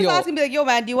ask him. You're like, just yo, asking, be like, yo,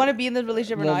 man, do you want to be in this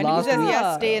relationship or The not? And if he last says week-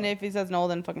 yes, stay. And if he says no,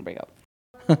 then fucking break up.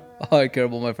 I care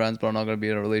about my friends, but I'm not going to be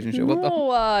in a relationship with them.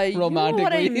 No, you know what I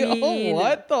Romantically. mean. Oh,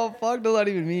 what the fuck does that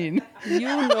even mean? You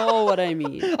know what I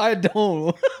mean. I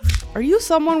don't. Are you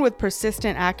someone with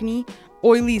persistent acne,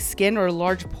 oily skin, or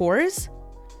large pores?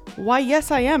 Why,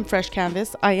 yes, I am, Fresh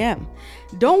Canvas. I am.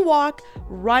 Don't walk,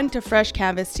 run to Fresh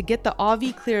Canvas to get the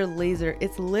Avi Clear Laser.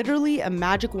 It's literally a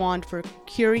magic wand for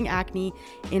curing acne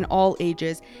in all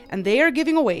ages. And they are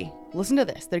giving away, listen to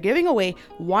this, they're giving away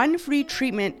one free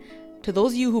treatment to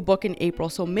those of you who book in April.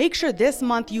 So make sure this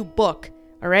month you book,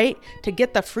 all right, to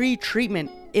get the free treatment.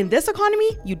 In this economy,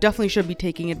 you definitely should be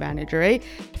taking advantage, all right?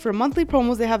 For monthly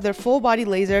promos, they have their full body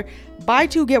laser, buy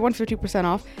two, get 150%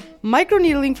 off,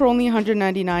 microneedling for only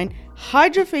 $199,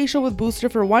 hydrofacial with booster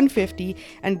for $150,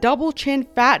 and double chin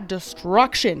fat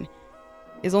destruction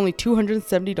is only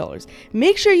 $270.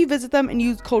 Make sure you visit them and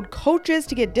use code COACHES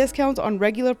to get discounts on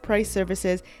regular price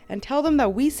services and tell them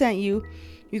that we sent you.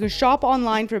 You can shop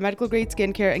online for medical grade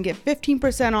skincare and get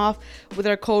 15% off with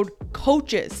our code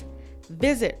COACHES.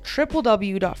 Visit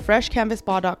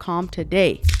www.freshcanvasspa.com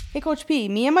today. Hey Coach P,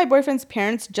 me and my boyfriend's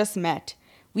parents just met.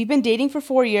 We've been dating for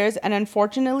 4 years and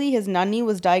unfortunately his nanny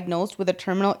was diagnosed with a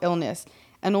terminal illness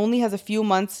and only has a few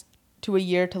months to a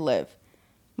year to live.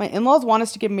 My in-laws want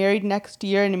us to get married next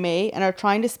year in May and are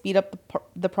trying to speed up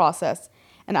the process,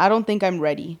 and I don't think I'm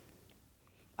ready.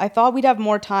 I thought we'd have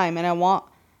more time and I want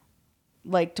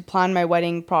to plan my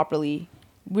wedding properly.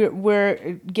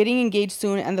 We're getting engaged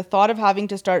soon and the thought of having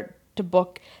to start to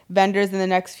book vendors in the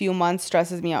next few months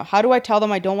stresses me out. How do I tell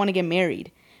them I don't want to get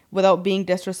married without being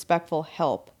disrespectful?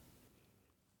 Help.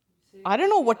 I don't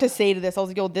know what to say to this. I was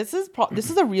like, yo, this is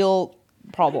a real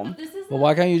problem. But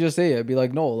why can't you just say it? Be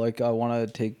like, no, like I want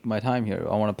to take my time here.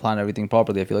 I want to plan everything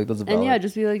properly. I feel like that's a valid. And yeah,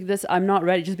 just be like this. I'm not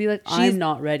ready. Just be like, I'm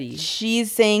not ready.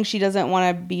 She's saying she doesn't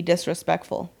want to be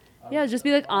disrespectful. Yeah, just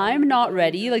be like, I'm not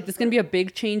ready. Like, this is going to be a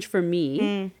big change for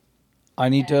me. I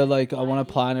need to I want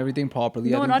to plan everything properly.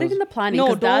 No, not even the planning. No,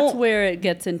 No, that's don't- where it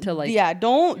gets into like... Yeah,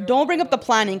 don't bring up the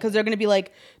planning because they're going to be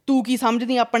like, tu ki samjh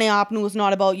nahi apne aap nu, it's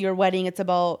not about your wedding, it's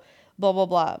about blah, blah,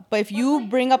 blah. But if you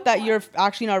bring up that you're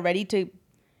actually not ready to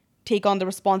take on the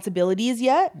responsibilities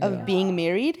yet of being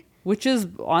married. Which is,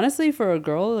 honestly, for a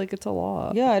girl, like, it's a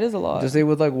lot. Yeah, it is a lot. Just say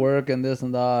with work and this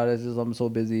and that. It's just I'm so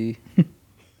busy.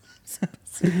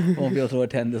 Won't be able to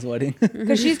attend this wedding.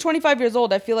 Because she's 25 years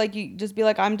old. I feel like you just be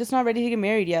like, I'm just not ready to get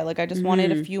married yet. Like, I just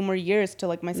wanted a few more years to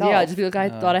myself. Yeah, just be like, I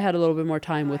thought I had a little bit more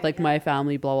time with my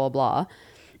family, blah, blah, blah.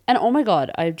 And oh my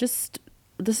God,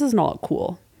 this is not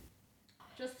cool.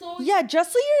 Yeah,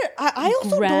 just so I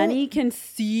also Granny can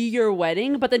see your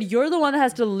wedding, but then you're the one that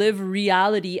has to live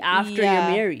reality after you're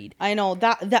married. I know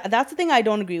that's the thing I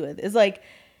don't agree with. Is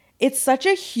it's such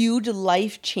a huge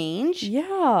life change.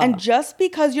 Yeah. And just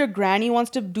because your granny wants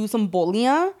to do some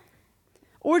bolia,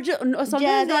 Or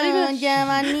sometimes not even.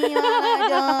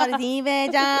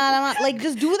 Like,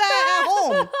 just do that at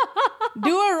home.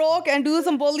 Do a rock and do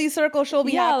some Bolli circle. She'll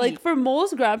be happy. Like for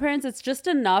most grandparents, it's just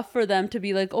enough for them to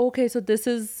be like, okay, so this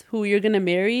is who you're gonna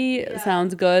marry.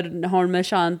 Sounds good.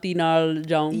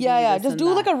 Yeah. Just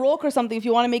do like a rock or something if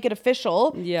you want to make it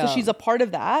official. Yeah. So she's a part of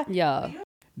that. Yeah.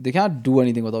 They can't do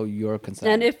anything without your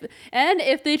consent. And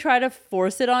if they try to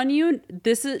force it on you,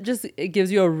 it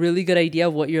gives you a really good idea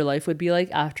of what your life would be like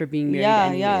after being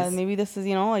married. Yeah. Maybe this is,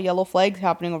 a yellow flag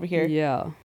happening over here.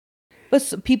 Yeah.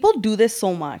 But people do this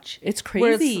so much. It's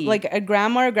crazy. Where like a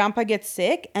grandma or grandpa gets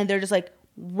sick and they're just like,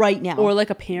 right now. Or like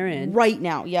a parent. Right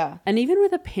now, yeah. And even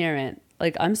with a parent,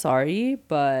 like, I'm sorry,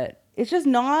 but... It's just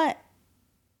not...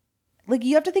 Like,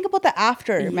 you have to think about the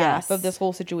aftermath of this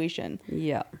whole situation.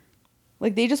 Yeah.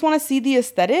 Like, they just want to see the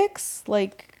aesthetics.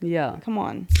 Like, yeah. Come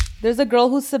on. There's a girl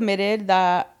who submitted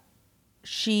that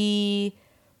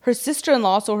her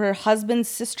sister-in-law, so her husband's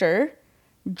sister,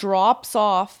 drops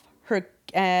off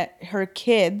her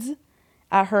kids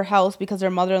at her house because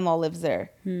her mother-in-law lives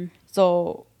there.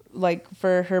 So, like,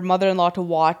 for her mother-in-law to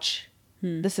watch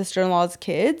the sister-in-law's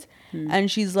kids, and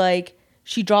she's like,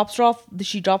 she drops off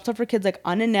her kids like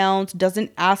unannounced,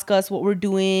 doesn't ask us what we're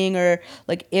doing or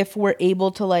like if we're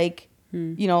able to like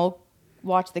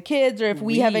watch the kids or if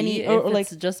we have any or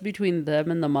like it's just between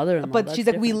them and the mother-in-law. But she's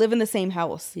like, we live in the same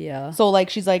house. Yeah. So like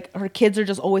she's like, her kids are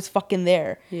just always fucking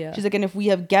there. Yeah. She's like, and if we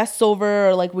have guests over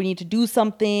or like we need to do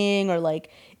something or like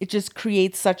it just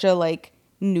creates such a like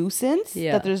nuisance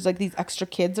that there's like these extra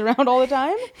kids around all the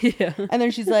time. Yeah. And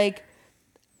then she's like,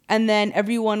 and then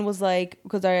everyone was like,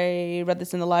 because I read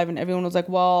this in the live and everyone was like,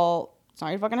 well, it's not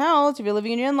your fucking house. If you're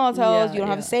living in your in-laws' house, you don't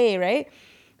have a say, right?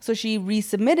 So she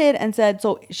resubmitted and said,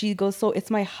 so she goes, so it's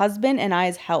my husband and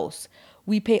I's house.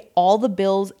 We pay all the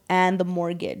bills and the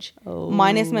mortgage,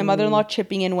 minus my mother-in-law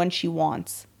chipping in when she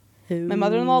wants. My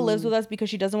mother-in-law lives with us because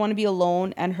she doesn't want to be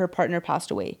alone and her partner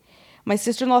passed away. My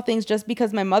sister-in-law thinks just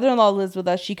because my mother-in-law lives with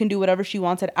us, she can do whatever she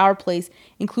wants at our place,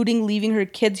 including leaving her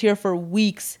kids here for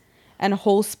weeks and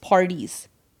host parties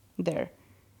there.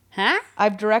 Huh?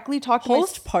 I've directly talked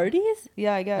to parties?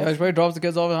 Yeah, I guess. Yeah, she probably drops the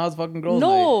kids off and has fucking girls.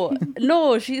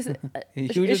 No, she's...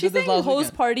 is she saying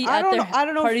host party I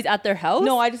don't know parties at their house?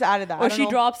 No, I just added that. Or she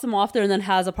drops them off there and then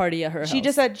has a party at her house. She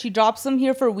just said she drops them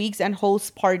here for weeks and hosts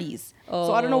parties.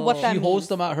 So I don't know what that means. She hosts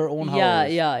them at her own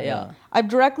house. Yeah. I've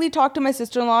directly talked to my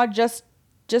sister-in-law just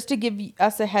to give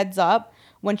us a heads up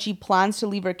when she plans to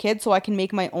leave her kids so I can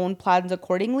make my own plans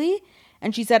accordingly.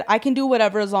 And she said, I can do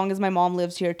whatever as long as my mom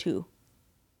lives here too.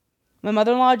 My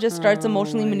mother-in-law just starts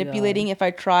emotionally manipulating if I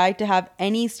try to have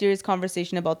any serious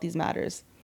conversation about these matters.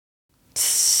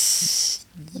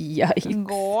 Yikes.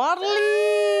 Godly.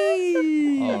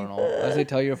 I don't know. I say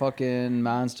tell your fucking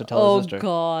mans to tell his sister. Oh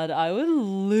God, I would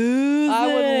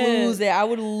lose it. I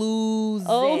would lose it.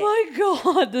 Oh my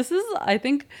God. This is, I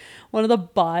think, one of the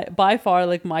by far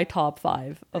like my top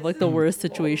 5 of like the worst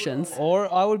situations.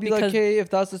 Or I would be like, hey, if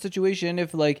that's the situation,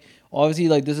 if like obviously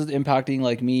like this is impacting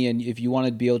like me and if you want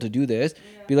to be able to do this,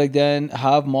 be like, then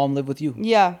have mom live with you.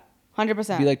 Yeah,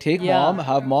 100%. Be like, take mom,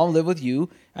 have mom live with you,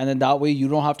 and then that way you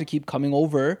don't have to keep coming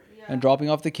over and dropping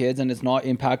off the kids, and it's not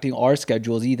impacting our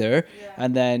schedules either.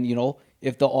 And then,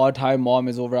 if the odd time mom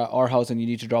is over at our house and you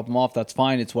need to drop them off, that's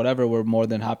fine. It's whatever. We're more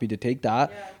than happy to take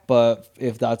that. Yeah. But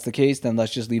if that's the case, then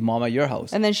let's just leave mom at your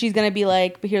house. And then she's going to be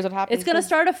like, but here's what happens. It's going to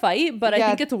start a fight, but I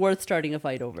think it's worth starting a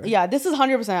fight over. Yeah, this is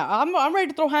 100%. I'm ready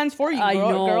to throw hands for you, girl. I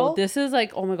know. This is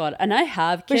like, oh my God. And I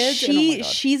have kids. But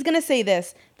she's going to say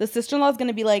this. The sister-in-law is going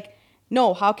to be like,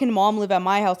 no, how can mom live at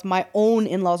my house? My own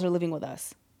in-laws are living with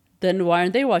us. Then why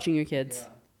aren't they watching your kids? Yeah.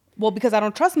 Well, because I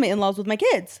don't trust my in-laws with my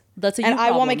kids. That's a you problem.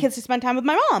 And I want my kids to spend time with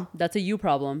my mom. That's a you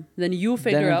problem. Then you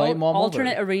figure out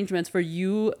alternate arrangements for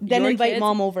you. Then invite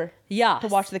mom over. Yeah. To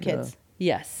watch the kids.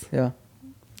 Yeah. Yes. Yeah.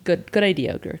 Good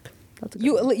idea, Girk. That's a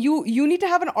good one. You need to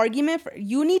have an argument.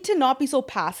 You need to not be so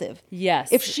passive.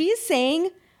 Yes. If she's saying,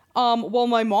 well,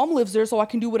 my mom lives there, so I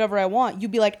can do whatever I want,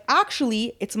 you'd be like,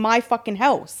 actually, it's my fucking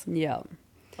house. Yeah.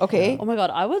 Okay. Oh my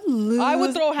God, I would lose. I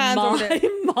would throw hands over there.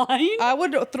 Mind. I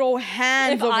would throw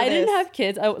hands over If I this. didn't have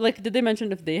kids, did they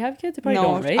mention if they have kids? They probably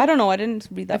don't, right? I don't know. I didn't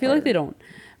read that. I feel like they don't.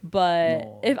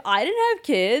 But if I didn't have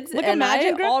kids, like and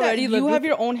imagine I already that you have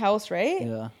your own house, right?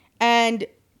 Yeah. And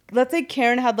let's say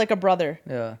Karen had like a brother.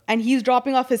 Yeah. And he's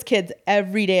dropping off his kids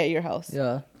every day at your house.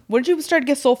 Yeah. Wouldn't you start to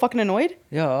get so fucking annoyed?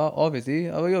 Yeah, obviously.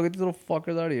 I'm like, yo, get these little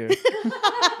fuckers out of here.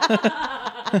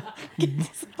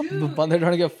 But they're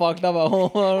trying to get fucked up at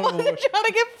home. They're trying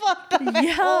to get fucked up.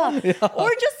 Yeah.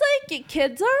 Or just like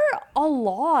kids are a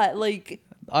lot. Like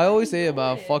I always say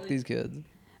about fuck these kids.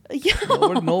 Yeah.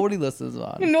 Nobody listens,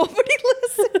 man. Nobody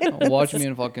listens. Watch me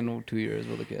in fucking 2 years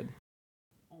with a kid.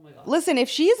 Listen, if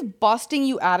she's busting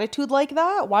you attitude like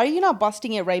that, why are you not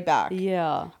busting it right back?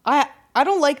 Yeah. I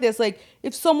don't like this. Like,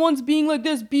 if someone's being like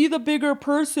this, be the bigger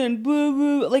person. Boo,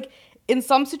 boo. Like, in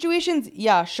some situations,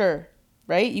 yeah, sure.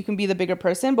 Right? You can be the bigger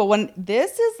person. But when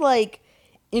this is like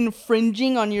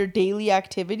infringing on your daily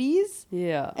activities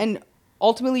Yeah. and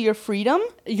ultimately your freedom.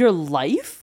 Your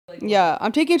life? Yeah,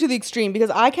 I'm taking it to the extreme because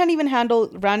I can't even handle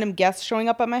random guests showing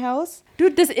up at my house.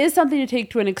 Dude, this is something to take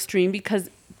to an extreme because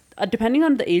depending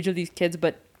on the age of these kids,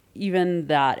 but even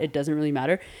that, it doesn't really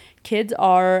matter. Kids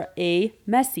are A,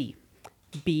 messy,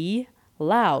 B,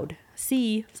 loud,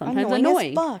 C, sometimes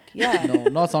annoying. as fuck. Yeah. No,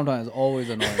 not sometimes. Always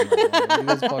annoying. Man. You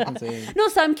guys fucking saying. No,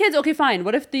 some kids, okay, fine.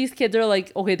 What if these kids are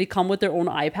like, okay, they come with their own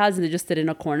iPads and they just sit in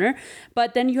a corner,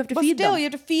 but then you have to But feed still, them. you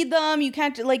have to feed them. You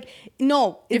can't like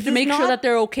no. You have to make sure that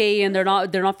they're okay and they're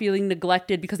not feeling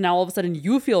neglected because now all of a sudden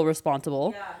you feel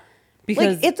responsible. Yeah.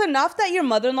 Because like it's enough that your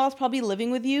mother-in-law is probably living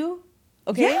with you.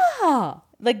 Okay. yeah.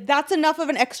 Like that's enough of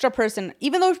an extra person.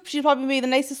 Even though she's probably maybe the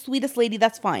nicest, sweetest lady,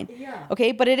 that's fine. Yeah.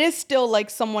 Okay, but it is still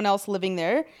like someone else living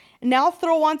there. Now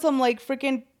throw on some like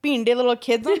freaking pinde little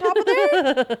kids on top of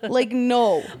there. Like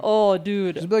no. Oh,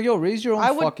 dude. Just be like, yo, raise your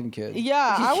own would- fucking kid.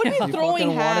 Yeah, I would You be throwing fucking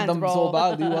wanted hands, them bro. so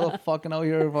badly. While fucking out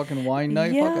here fucking wine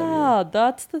night. Fuck out Yeah,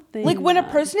 that's the thing. Like when a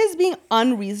man. person is being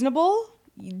unreasonable,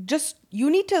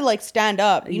 you need to like stand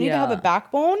up. You need to have a Yeah.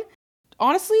 backbone.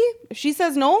 Honestly, if she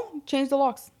says no, change the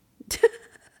locks.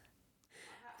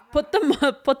 Put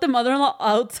the mother-in-law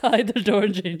outside the door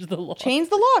and change the lock. Change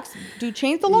the locks. Dude,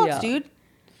 change the locks, Yeah. dude.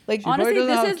 Like probably Honestly,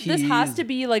 doesn't have this has keys. to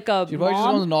be like a She probably just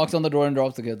comes, mom. knocks on the door and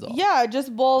drops the kids off. yeah,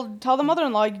 just tell the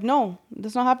mother-in-law, like, no,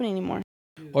 that's not happening anymore.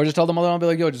 Or just tell the mother-in-law, be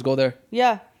like, yo, just go there.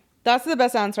 Yeah, that's the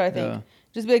best answer, I think. Yeah.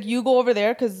 Just be like, you go over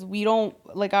there because we don't,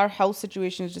 like, our house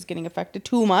situation is just getting affected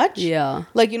too much. Yeah.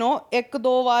 Like, you know, ek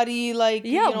do vari, like,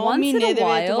 Yeah, you know, once in a mihine de vich,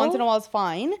 while. once in a while is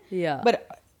fine. Yeah.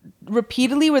 But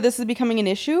repeatedly where this is becoming an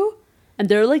issue, And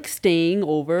they're like staying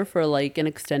over for like an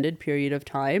extended period of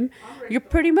time. You're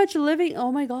pretty much living.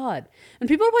 Oh my god! And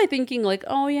people are probably thinking like,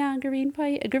 oh yeah,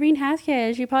 Graveen has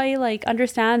kids. She probably like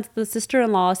understands the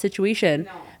sister-in-law situation.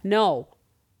 No.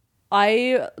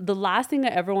 The last thing I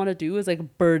ever want to do is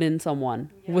like burden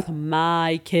someone with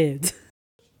my kids.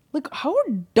 like, how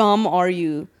dumb are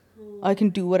you? I can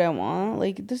do what I want.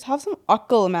 Like, just have some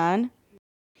akal, man.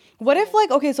 What if like,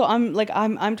 okay, so I'm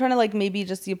trying to like maybe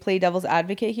just play devil's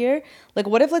advocate here. Like,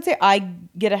 what if let's say I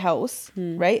get a house,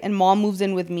 right, and mom moves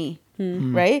in with me,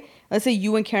 right? Let's say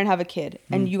you and Karen have a kid,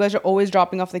 and you guys are always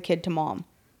dropping off the kid to mom,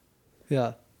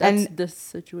 Yeah. That's And- this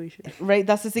situation. right?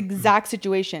 That's this exact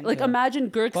situation. Like imagine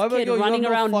Girk's Why, but kid yo, you running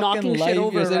have no around fucking knocking life. shit You're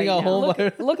over sitting right at now. home.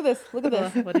 look at this. Look at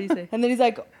this. What did he say? And then he's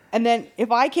like, and then if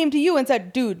I came to you and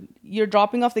said, dude, you're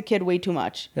dropping off the kid way too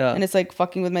much, Yeah. and it's like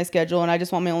fucking with my schedule, and I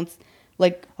just want my own,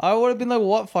 like, I would have been like,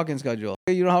 what fucking schedule?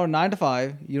 You don't have a 9 to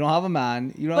 5. You don't have a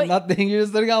man. You don't But have nothing. You're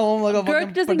just sitting at home like a fucking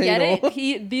Girk doesn't potato. get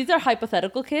it. These are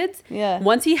hypothetical kids. Yeah.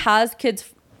 Once he has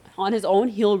kids on his own,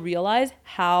 he'll realize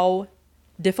how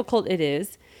difficult it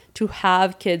is to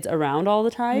have kids around all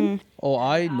the time. Oh,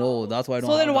 I know. That's why I don't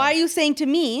so have then why are that. you saying to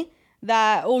me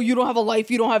that, oh, you don't have a life,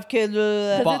 you don't have kids?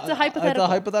 Because it's a hypothetical. It's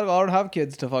a hypothetical. I don't have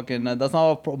kids to fucking. That's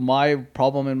not my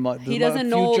problem. He doesn't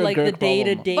know like the day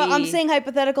to day. But I'm saying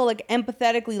hypothetical, like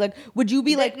empathetically, like, would you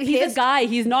be like he's pissed? a guy.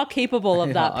 He's not capable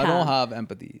of that. I Pam. don't have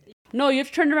empathy. No, you have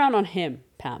to turn it around on him,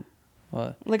 Pam.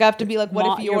 What? Like, I have to be like,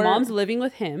 what if Your mom's living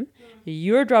with him?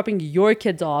 You're dropping your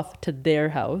kids off to their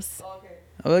house.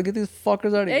 I'm like, get these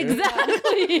fuckers out of here.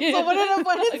 Exactly. So when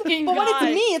it's Fucking but when it's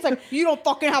guy. me, it's like, you don't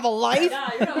fucking have a life. You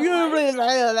don't really.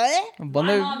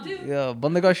 Bande, yeah,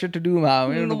 Bande got shit to do,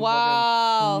 man. You know,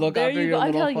 Wow. Look There after you your go.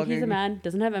 I'm little telling you, he's a fucking- man,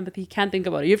 doesn't have empathy, can't think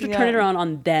about it. You have to turn Yeah. it around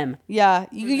on them. Yeah,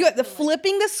 you have the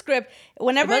flipping the script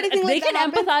whenever But anything they like can that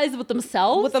happens, empathize with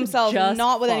themselves. with themselves, just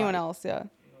not with fine. anyone else. Yeah.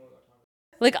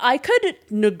 Like I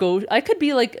could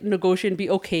be like negotiate and be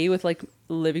okay with like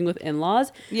living with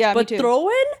in-laws. Yeah, me but too. throw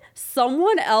in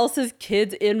someone else's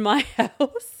kids in my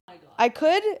house. I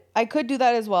could do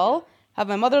that as well. Have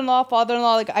my mother-in-law,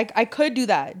 father-in-law. Like I could do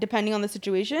that depending on the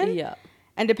situation. Yeah.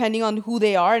 And depending on who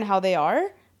they are and how they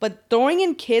are. But throwing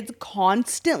in kids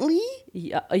constantly,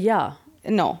 Yeah. Yeah.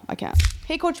 no, I can't.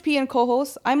 Hey, Coach P and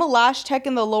co-host, I'm a Lash tech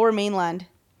in the Lower Mainland,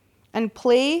 and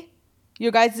play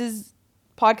your guys'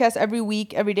 podcast every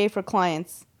week, every day for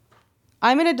clients.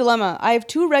 I'm in a dilemma. I have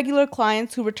 2 regular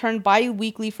clients who return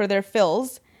bi-weekly for their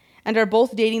fills and are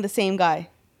both dating the same guy.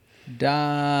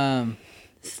 Damn.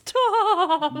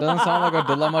 Stop. Doesn't sound like a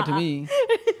dilemma to me.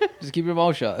 Just keep your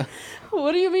mouth shut.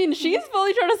 What do you mean? She's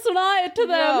fully trying to snide it to them.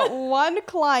 Yeah, one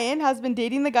client has been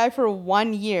dating the guy for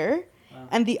 1 year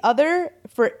and the other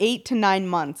for 8 to 9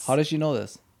 months. How does she know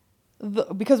this?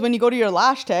 Because when you go to your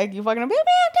Lash tag, you fucking, I'm dating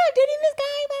this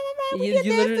guy. Blah, blah, blah. We did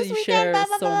You this literally weekend, share blah,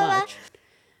 blah, so blah, blah, blah. much.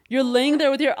 You're laying there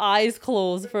with your eyes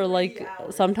closed for like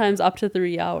sometimes up to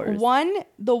 3 hours.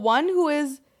 The one who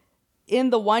is in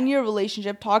the 1 year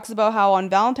relationship talks about how on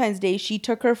Valentine's Day he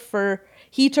took her for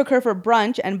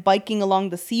brunch and biking along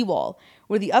the seawall,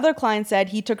 where the other client said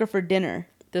he took her for dinner.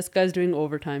 This guy's doing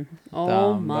overtime. Oh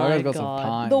Damn, my that guy's got some god.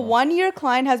 time. The 1 year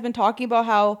client has been talking about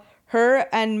how her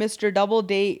and Mr. Double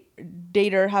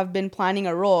Dater have been planning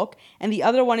a roque, and the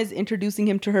other one is introducing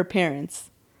him to her parents.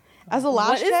 As a What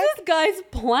Lash is tag, this guy's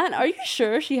plan? Are you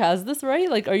sure she has this right?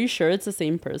 Like, are you sure it's the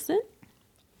same person?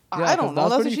 Yeah, I don't know. 'cause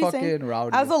That's what pretty she's saying. fucking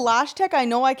rowdy. As a Lash tech, I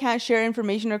know I can't share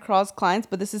information across clients,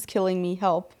 but this is killing me.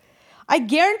 Help. I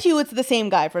guarantee you it's the same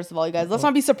guy, first of all, you guys. Let's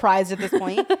not be surprised at this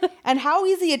point. And how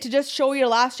easy it to just show your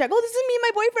Lash check. Oh, this is me and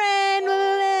my boyfriend.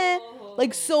 Blah, blah, blah.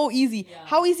 Like, so easy.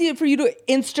 How easy it for you to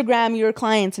Instagram your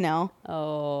clients now?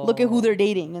 Oh. Look at who they're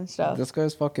dating and stuff. This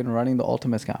guy's fucking running the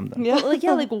ultimate scam then. Yeah.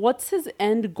 Like, what's his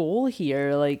end goal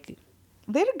here? Like,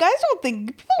 People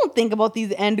don't think about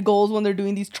these end goals when they're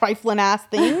doing these trifling ass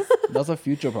things. That's a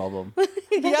future problem.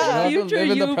 Yeah. have to future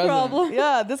live in the you present. problem.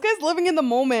 Yeah, this guy's living in the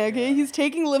moment, okay? He's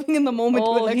taking living in the moment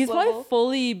to the Oh, next he's level. probably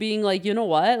fully being like, you know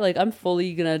what? Like, I'm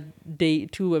fully gonna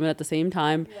date 2 women at the same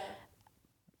time.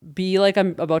 Be like,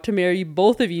 I'm about to marry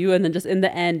both of you, and then just in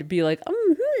the end, be like,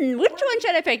 which one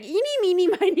should I pick? Eeny, meeny,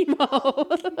 miny, mo.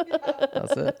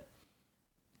 That's it.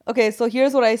 Okay, so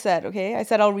here's what I said, okay? I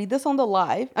said I'll read this on the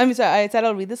live. I said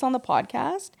I'll read this on the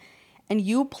podcast, and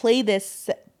you play this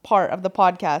part of the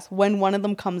podcast when one of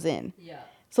them comes in. Yeah.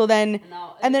 So then,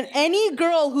 And then any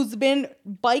girl who's been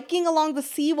biking along the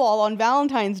seawall on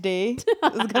Valentine's Day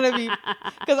is gonna be,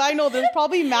 because I know there's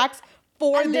probably max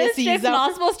 4 And this dissies chick's out-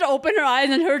 not supposed to open her eyes,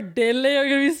 and her diddly are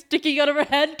gonna be sticking out of her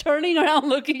head, turning around,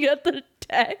 looking at the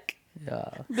tech. Yeah.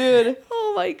 dude.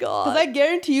 Oh my god. Because I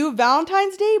guarantee you,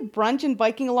 Valentine's Day brunch and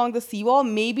biking along the seawall,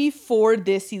 maybe 4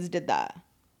 dissies did that.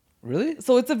 Really?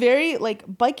 So it's a very, like,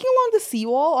 biking along the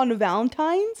seawall on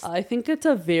Valentine's. I think it's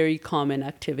a very common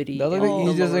activity. That's like in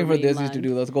the easiest thing for Lower this is to Mainland.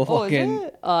 do. Let's go Oh, is fucking.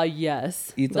 it?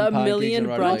 Yes. Eat The some pancakes million and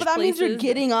ride brunch bikes. But that means you're places.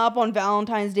 getting up on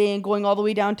Valentine's Day and going all the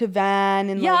way down to Van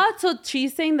and Yeah, like, so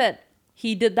she's saying that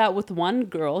he did that with one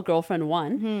girl, girlfriend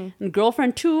 1, and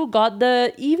girlfriend 2 got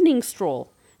the evening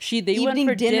stroll. They went evening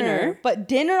for dinner. But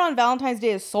dinner on Valentine's Day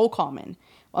is so common.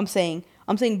 I'm saying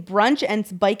brunch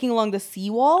and biking along the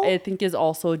seawall. I think is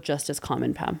also just as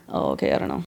common, Pam. Oh, okay. I don't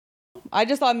know. I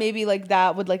just thought maybe like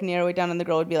that would like narrow it down and the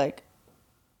girl would be like,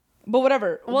 but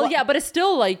whatever. Well, yeah, but it's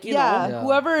still like, you know. Yeah.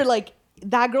 Whoever, like,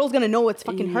 that girl's gonna know it's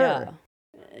fucking her.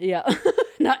 Yeah.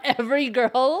 Not every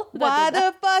girl. Why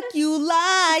the fuck you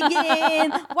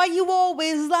lying? Why you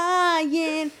always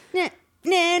lying?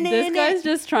 Nah, nah, nah, This nah. guy's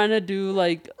just trying to do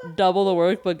like double the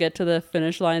work, but get to the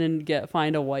finish line and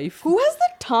find a wife. Who has the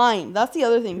time? That's the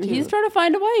other thing too. He's trying to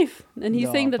find a wife, and he's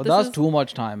Yeah, saying that but this that's is too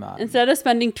much time, man. instead of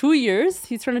spending 2 years,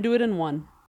 he's trying to do it in 1.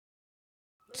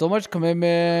 So much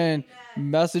commitment,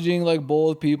 messaging like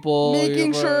both people,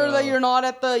 making sure that you're not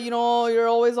at the, you're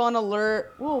always on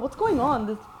alert. Whoa, what's going on?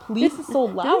 This police is so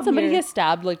loud. Didn't somebody here. get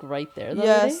stabbed like right there? The other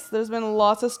Yes, day? there's been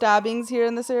lots of stabbings here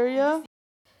in this area.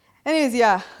 Anyways,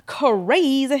 yeah,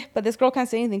 crazy. But this girl can't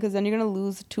say anything because then you're gonna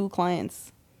lose 2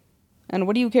 clients. And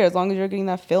what do you care as long as you're getting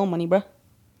that film money, bruh? As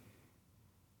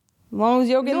long as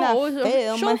you're getting that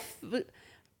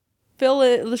film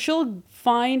money. she'll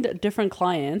find different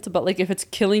clients, but like if it's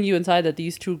killing you inside that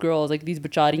these 2 girls, like these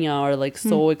bachariyan, are like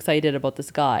so excited about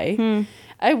this guy,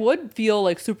 I would feel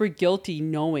like super guilty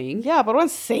knowing. Yeah, but I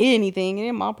don't say anything. It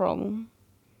ain't my problem.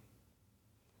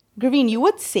 Graveen, you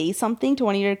would say something to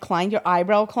one of your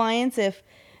eyebrow clients if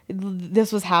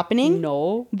this was happening?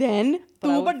 No. Then? But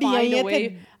I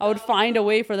would find a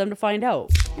way for them to find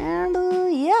out. And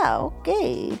yeah,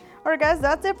 okay. All right, guys,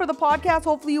 that's it for the podcast.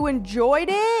 Hopefully you enjoyed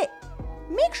it.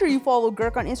 Make sure you follow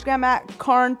Girk on Instagram at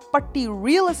Karnpatti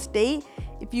Real Estate.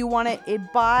 If you want to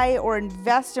buy or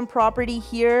invest in property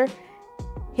here,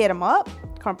 hit him up,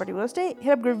 Karnpatti Real Estate.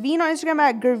 Hit up Graveen on Instagram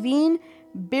at Graveen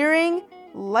Beering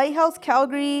Lighthouse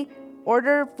Calgary.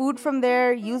 Order food from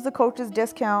there. Use the coach's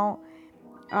discount.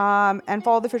 And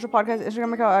follow the official podcast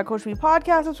Instagram account at Coach V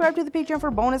Podcast. Subscribe to the Patreon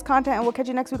for bonus content, and we'll catch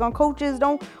you next week on Coaches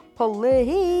Don't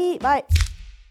Play. Bye.